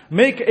yus'al."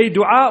 Make a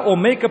dua or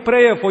make a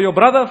prayer for your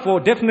brother, for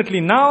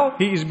definitely now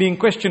he is being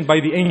questioned by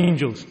the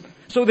angels.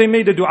 So they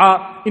made a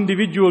dua,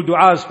 individual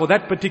duas for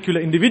that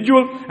particular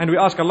individual, and we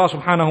ask Allah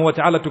subhanahu wa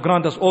ta'ala to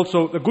grant us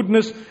also the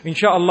goodness,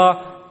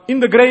 inshaAllah, in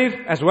the grave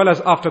as well as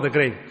after the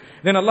grave.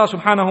 Then Allah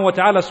subhanahu wa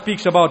ta'ala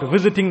speaks about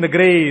visiting the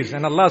graves,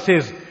 and Allah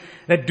says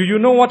that, do you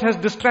know what has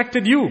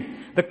distracted you?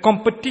 The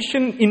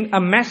competition in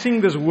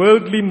amassing this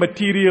worldly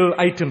material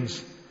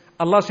items.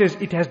 Allah says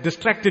it has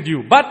distracted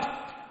you. But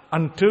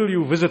until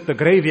you visit the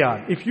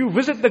graveyard. If you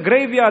visit the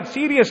graveyard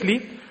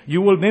seriously,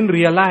 you will then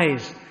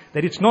realize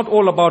that it's not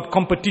all about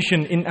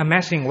competition in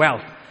amassing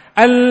wealth.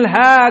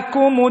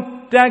 أَلْهَاكُمُ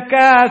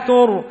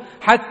التَّكَاثُرُ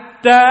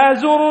حَتَّى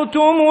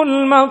زُرْتُمُ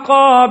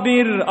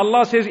الْمَقَابِرِ.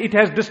 Allah says it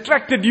has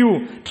distracted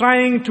you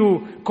trying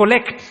to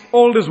collect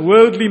all these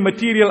worldly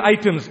material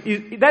items.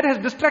 That has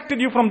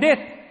distracted you from death.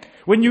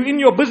 When you're in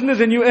your business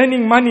and you're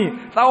earning money,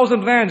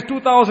 1,000 rands,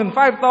 2,000,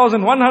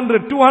 5,000,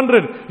 100,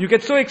 200, you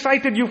get so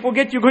excited you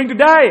forget you're going to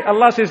die.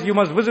 Allah says you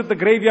must visit the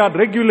graveyard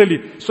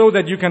regularly so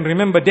that you can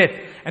remember death.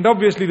 And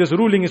obviously this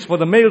ruling is for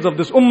the males of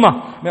this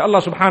ummah. May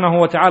Allah subhanahu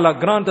wa ta'ala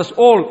grant us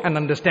all an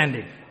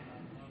understanding.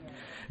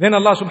 Then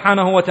Allah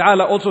subhanahu wa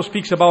ta'ala also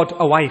speaks about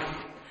a wife.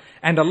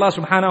 And Allah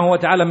subhanahu wa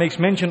ta'ala makes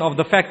mention of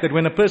the fact that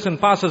when a person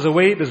passes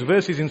away, this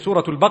verse is in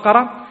Surah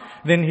Al-Baqarah,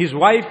 then his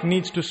wife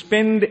needs to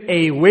spend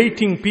a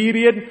waiting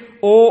period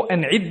or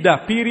an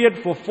iddah period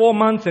for 4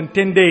 months and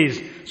 10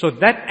 days. So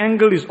that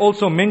angle is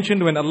also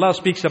mentioned when Allah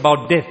speaks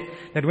about death.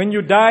 That when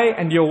you die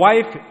and your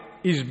wife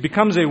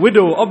becomes a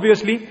widow,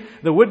 obviously,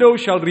 the widow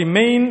shall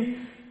remain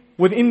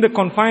within the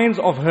confines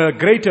of her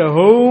greater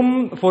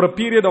home for a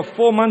period of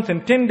 4 months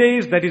and 10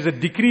 days. That is a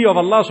decree of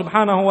Allah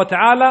subhanahu wa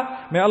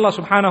ta'ala. May Allah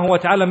subhanahu wa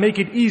ta'ala make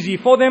it easy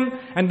for them.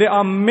 And there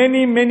are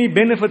many, many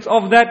benefits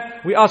of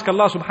that. We ask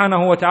Allah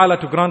subhanahu wa ta'ala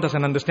to grant us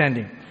an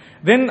understanding.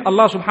 Then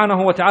Allah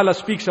subhanahu wa ta'ala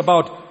speaks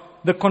about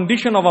the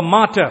condition of a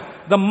martyr.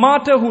 The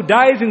martyr who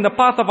dies in the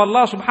path of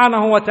Allah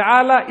subhanahu wa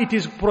ta'ala, it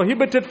is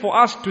prohibited for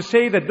us to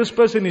say that this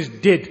person is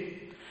dead.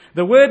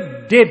 The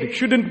word dead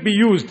shouldn't be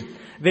used.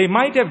 They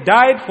might have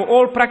died for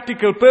all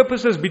practical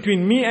purposes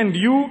between me and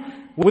you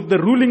with the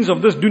rulings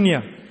of this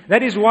dunya.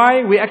 That is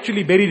why we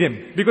actually bury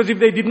them. Because if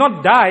they did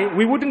not die,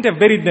 we wouldn't have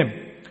buried them.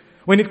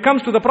 When it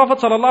comes to the Prophet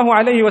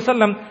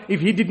ﷺ,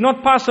 if he did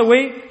not pass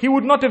away, he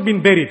would not have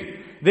been buried.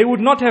 They would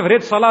not have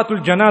read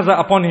Salatul Janaza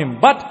upon him.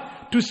 But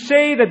to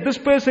say that this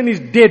person is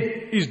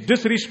dead is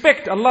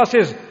disrespect. Allah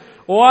says,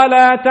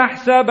 وَلَا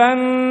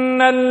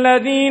تَحْسَبَنَّ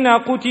الَّذِينَ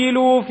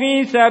قُتِلُوا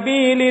فِي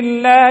سَبِيلِ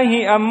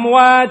اللَّهِ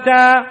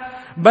أَمْوَاتًا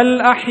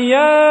بَلْ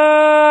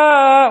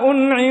أَحْيَاءٌ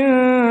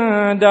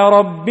عِنْدَ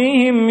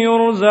رَبِّهِمْ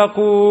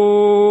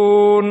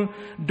يُرْزَقُونَ.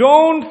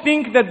 Don't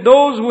think that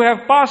those who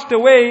have passed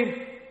away,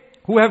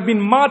 who have been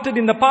martyred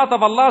in the path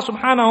of Allah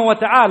subhanahu wa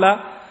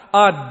ta'ala,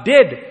 are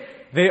dead.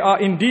 They are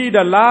indeed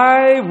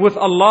alive with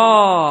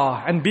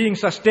Allah and being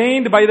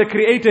sustained by the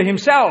Creator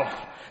Himself.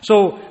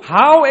 So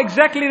how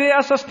exactly they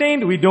are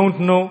sustained, we don't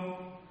know.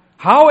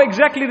 How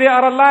exactly they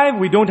are alive,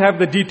 we don't have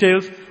the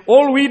details.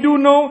 All we do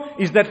know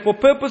is that for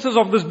purposes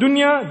of this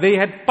dunya, they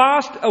had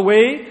passed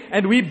away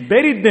and we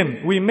buried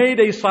them. We made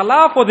a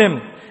salah for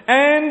them.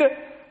 And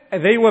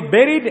they were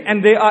buried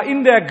and they are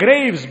in their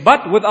graves.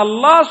 But with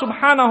Allah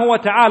subhanahu wa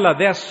ta'ala,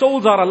 their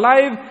souls are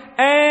alive.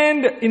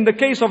 And in the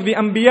case of the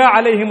Anbiya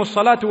alayhimus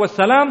salatu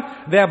wassalam,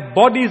 their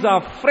bodies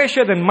are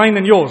fresher than mine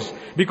and yours.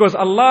 Because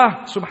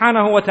Allah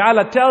subhanahu wa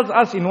ta'ala tells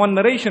us in one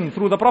narration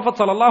through the Prophet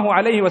sallallahu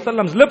alayhi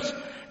wasallam's lips,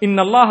 إِنَّ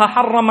اللَّهَ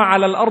حَرَّمَ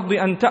عَلَى الْأَرْضِ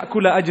أَن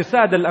تَأْكُلَ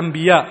أَجْسَادَ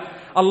الْأَنْبِيَاءِ.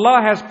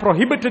 Allah has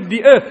prohibited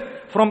the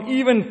earth from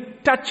even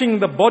touching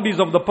the bodies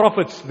of the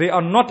prophets. They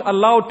are not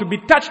allowed to be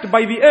touched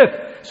by the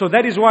earth. So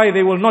that is why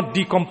they will not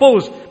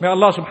decompose. May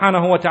Allah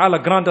subhanahu wa ta'ala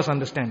grant us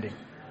understanding.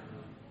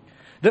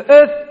 The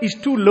earth is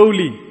too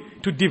lowly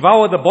to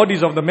devour the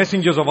bodies of the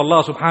messengers of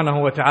Allah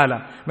subhanahu wa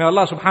ta'ala. May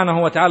Allah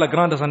subhanahu wa ta'ala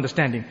grant us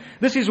understanding.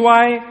 This is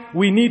why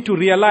we need to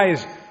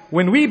realize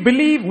when we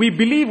believe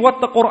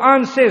what the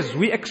Quran says.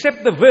 We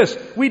accept the verse.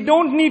 We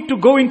don't need to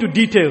go into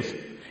details.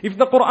 If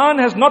the Quran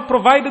has not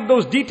provided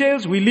those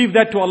details, we leave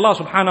that to Allah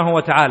subhanahu wa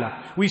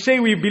ta'ala. We say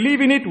we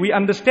believe in it, we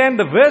understand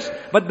the verse,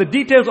 but the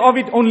details of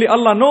it only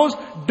Allah knows.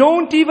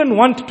 Don't even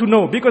want to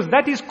know, because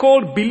that is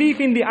called belief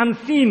in the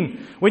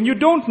unseen. When you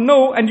don't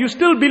know and you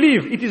still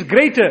believe, it is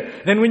greater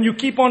than when you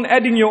keep on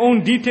adding your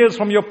own details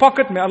from your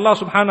pocket. May Allah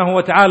subhanahu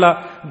wa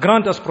ta'ala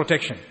grant us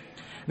protection.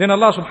 Then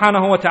Allah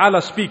subhanahu wa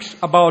ta'ala speaks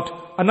about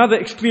another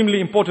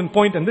extremely important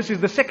point, and this is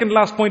the second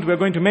last point we are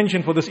going to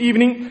mention for this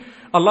evening.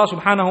 Allah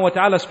subhanahu wa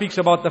ta'ala speaks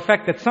about the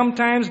fact that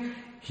sometimes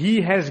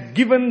He has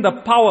given the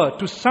power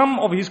to some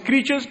of His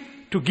creatures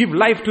to give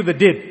life to the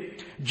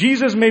dead.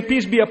 Jesus, may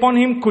peace be upon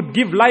Him, could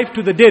give life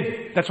to the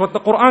dead. That's what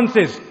the Quran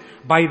says.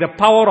 By the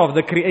power of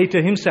the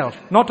Creator Himself,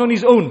 not on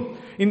His own.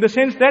 In the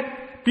sense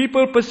that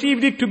people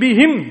perceived it to be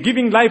Him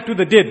giving life to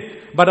the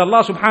dead. But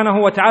Allah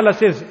subhanahu wa ta'ala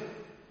says,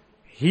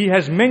 He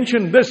has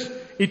mentioned this.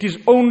 It is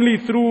only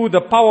through the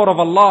power of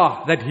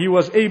Allah that He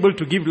was able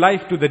to give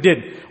life to the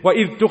dead.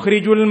 وَإِذْ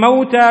تُخْرِجُ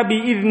الْمَوْتَى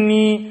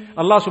بِإِذْنِي.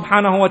 Allah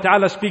subhanahu wa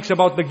ta'ala speaks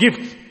about the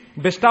gifts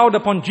bestowed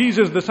upon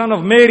Jesus, the son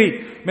of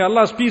Mary. May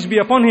Allah's peace be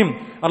upon him.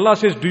 Allah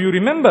says, do you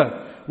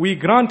remember? We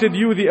granted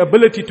you the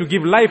ability to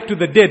give life to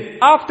the dead.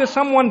 After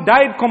someone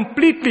died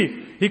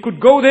completely, He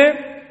could go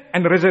there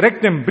and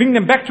resurrect them, bring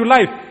them back to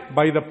life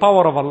by the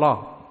power of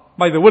Allah,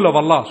 by the will of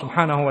Allah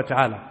subhanahu wa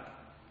ta'ala.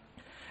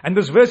 And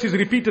this verse is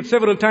repeated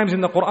several times in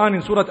the Quran,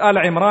 in Surah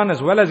Al-Imran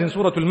as well as in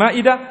Surah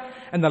Al-Ma'idah.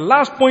 And the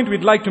last point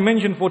we'd like to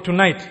mention for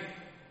tonight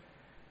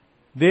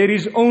There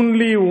is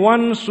only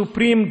one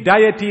supreme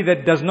deity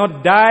that does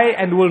not die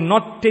and will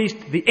not taste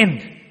the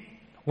end.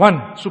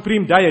 One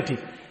supreme deity.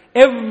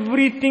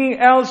 Everything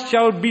else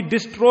shall be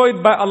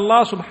destroyed by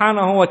Allah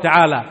subhanahu wa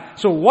ta'ala.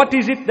 So what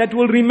is it that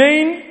will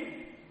remain?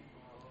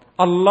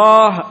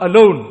 Allah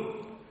alone.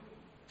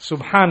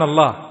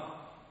 Subhanallah.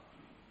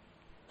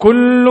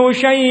 كل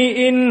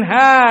شيء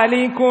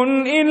هالك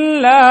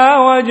إلا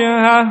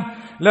وجهه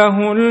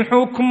له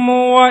الحكم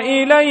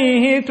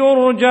وإليه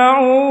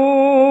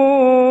ترجعون.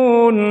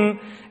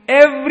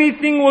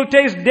 Everything will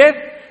taste death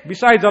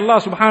besides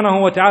Allah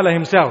subhanahu wa ta'ala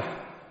himself.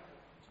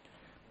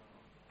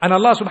 And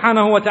Allah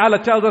subhanahu wa ta'ala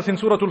tells us in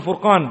Surah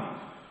Al-Furqan,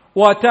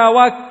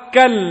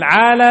 وَتَوَكَّلْ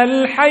عَلَى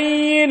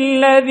الْحَيِّ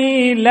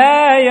الَّذِي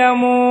لَا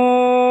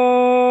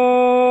يَمُوتُ.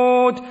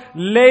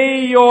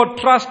 Lay your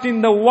trust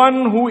in the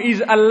one who is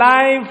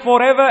alive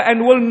forever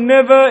and will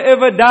never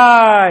ever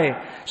die.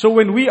 So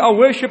when we are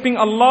worshipping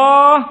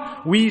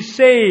Allah, we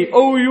say,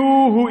 O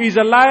you who is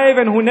alive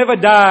and who never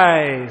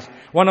dies.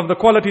 One of the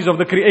qualities of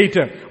the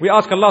Creator. We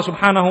ask Allah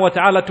subhanahu wa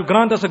ta'ala to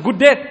grant us a good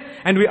death.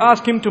 And we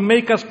ask Him to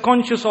make us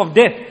conscious of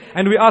death.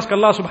 And we ask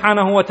Allah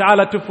subhanahu wa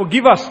ta'ala to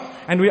forgive us.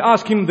 And we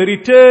ask Him the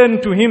return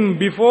to Him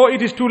before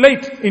it is too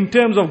late in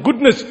terms of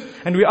goodness.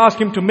 And we ask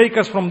Him to make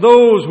us from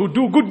those who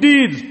do good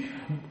deeds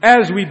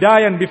as we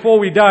die and before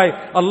we die.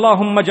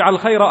 Allahumma ja'al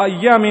khayra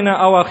ayyamina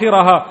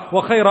awakhiraha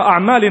wa khayra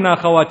a'malina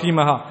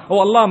khawatimaha. Oh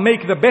Allah,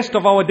 make the best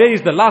of our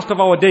days the last of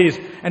our days,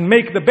 and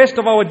make the best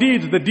of our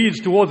deeds the deeds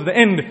towards the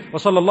end. Wa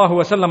sallallahu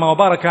wa sallama wa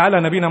baraka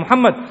ala nabina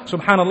Muhammad.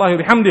 Subhanallahi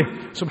wa bihamdih.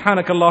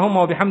 Subhanakallahumma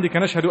wa bihamdika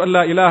nashhadu an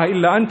la ilaha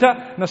illa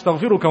anta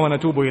nastaghfiruka wa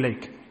natubu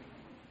ilayk.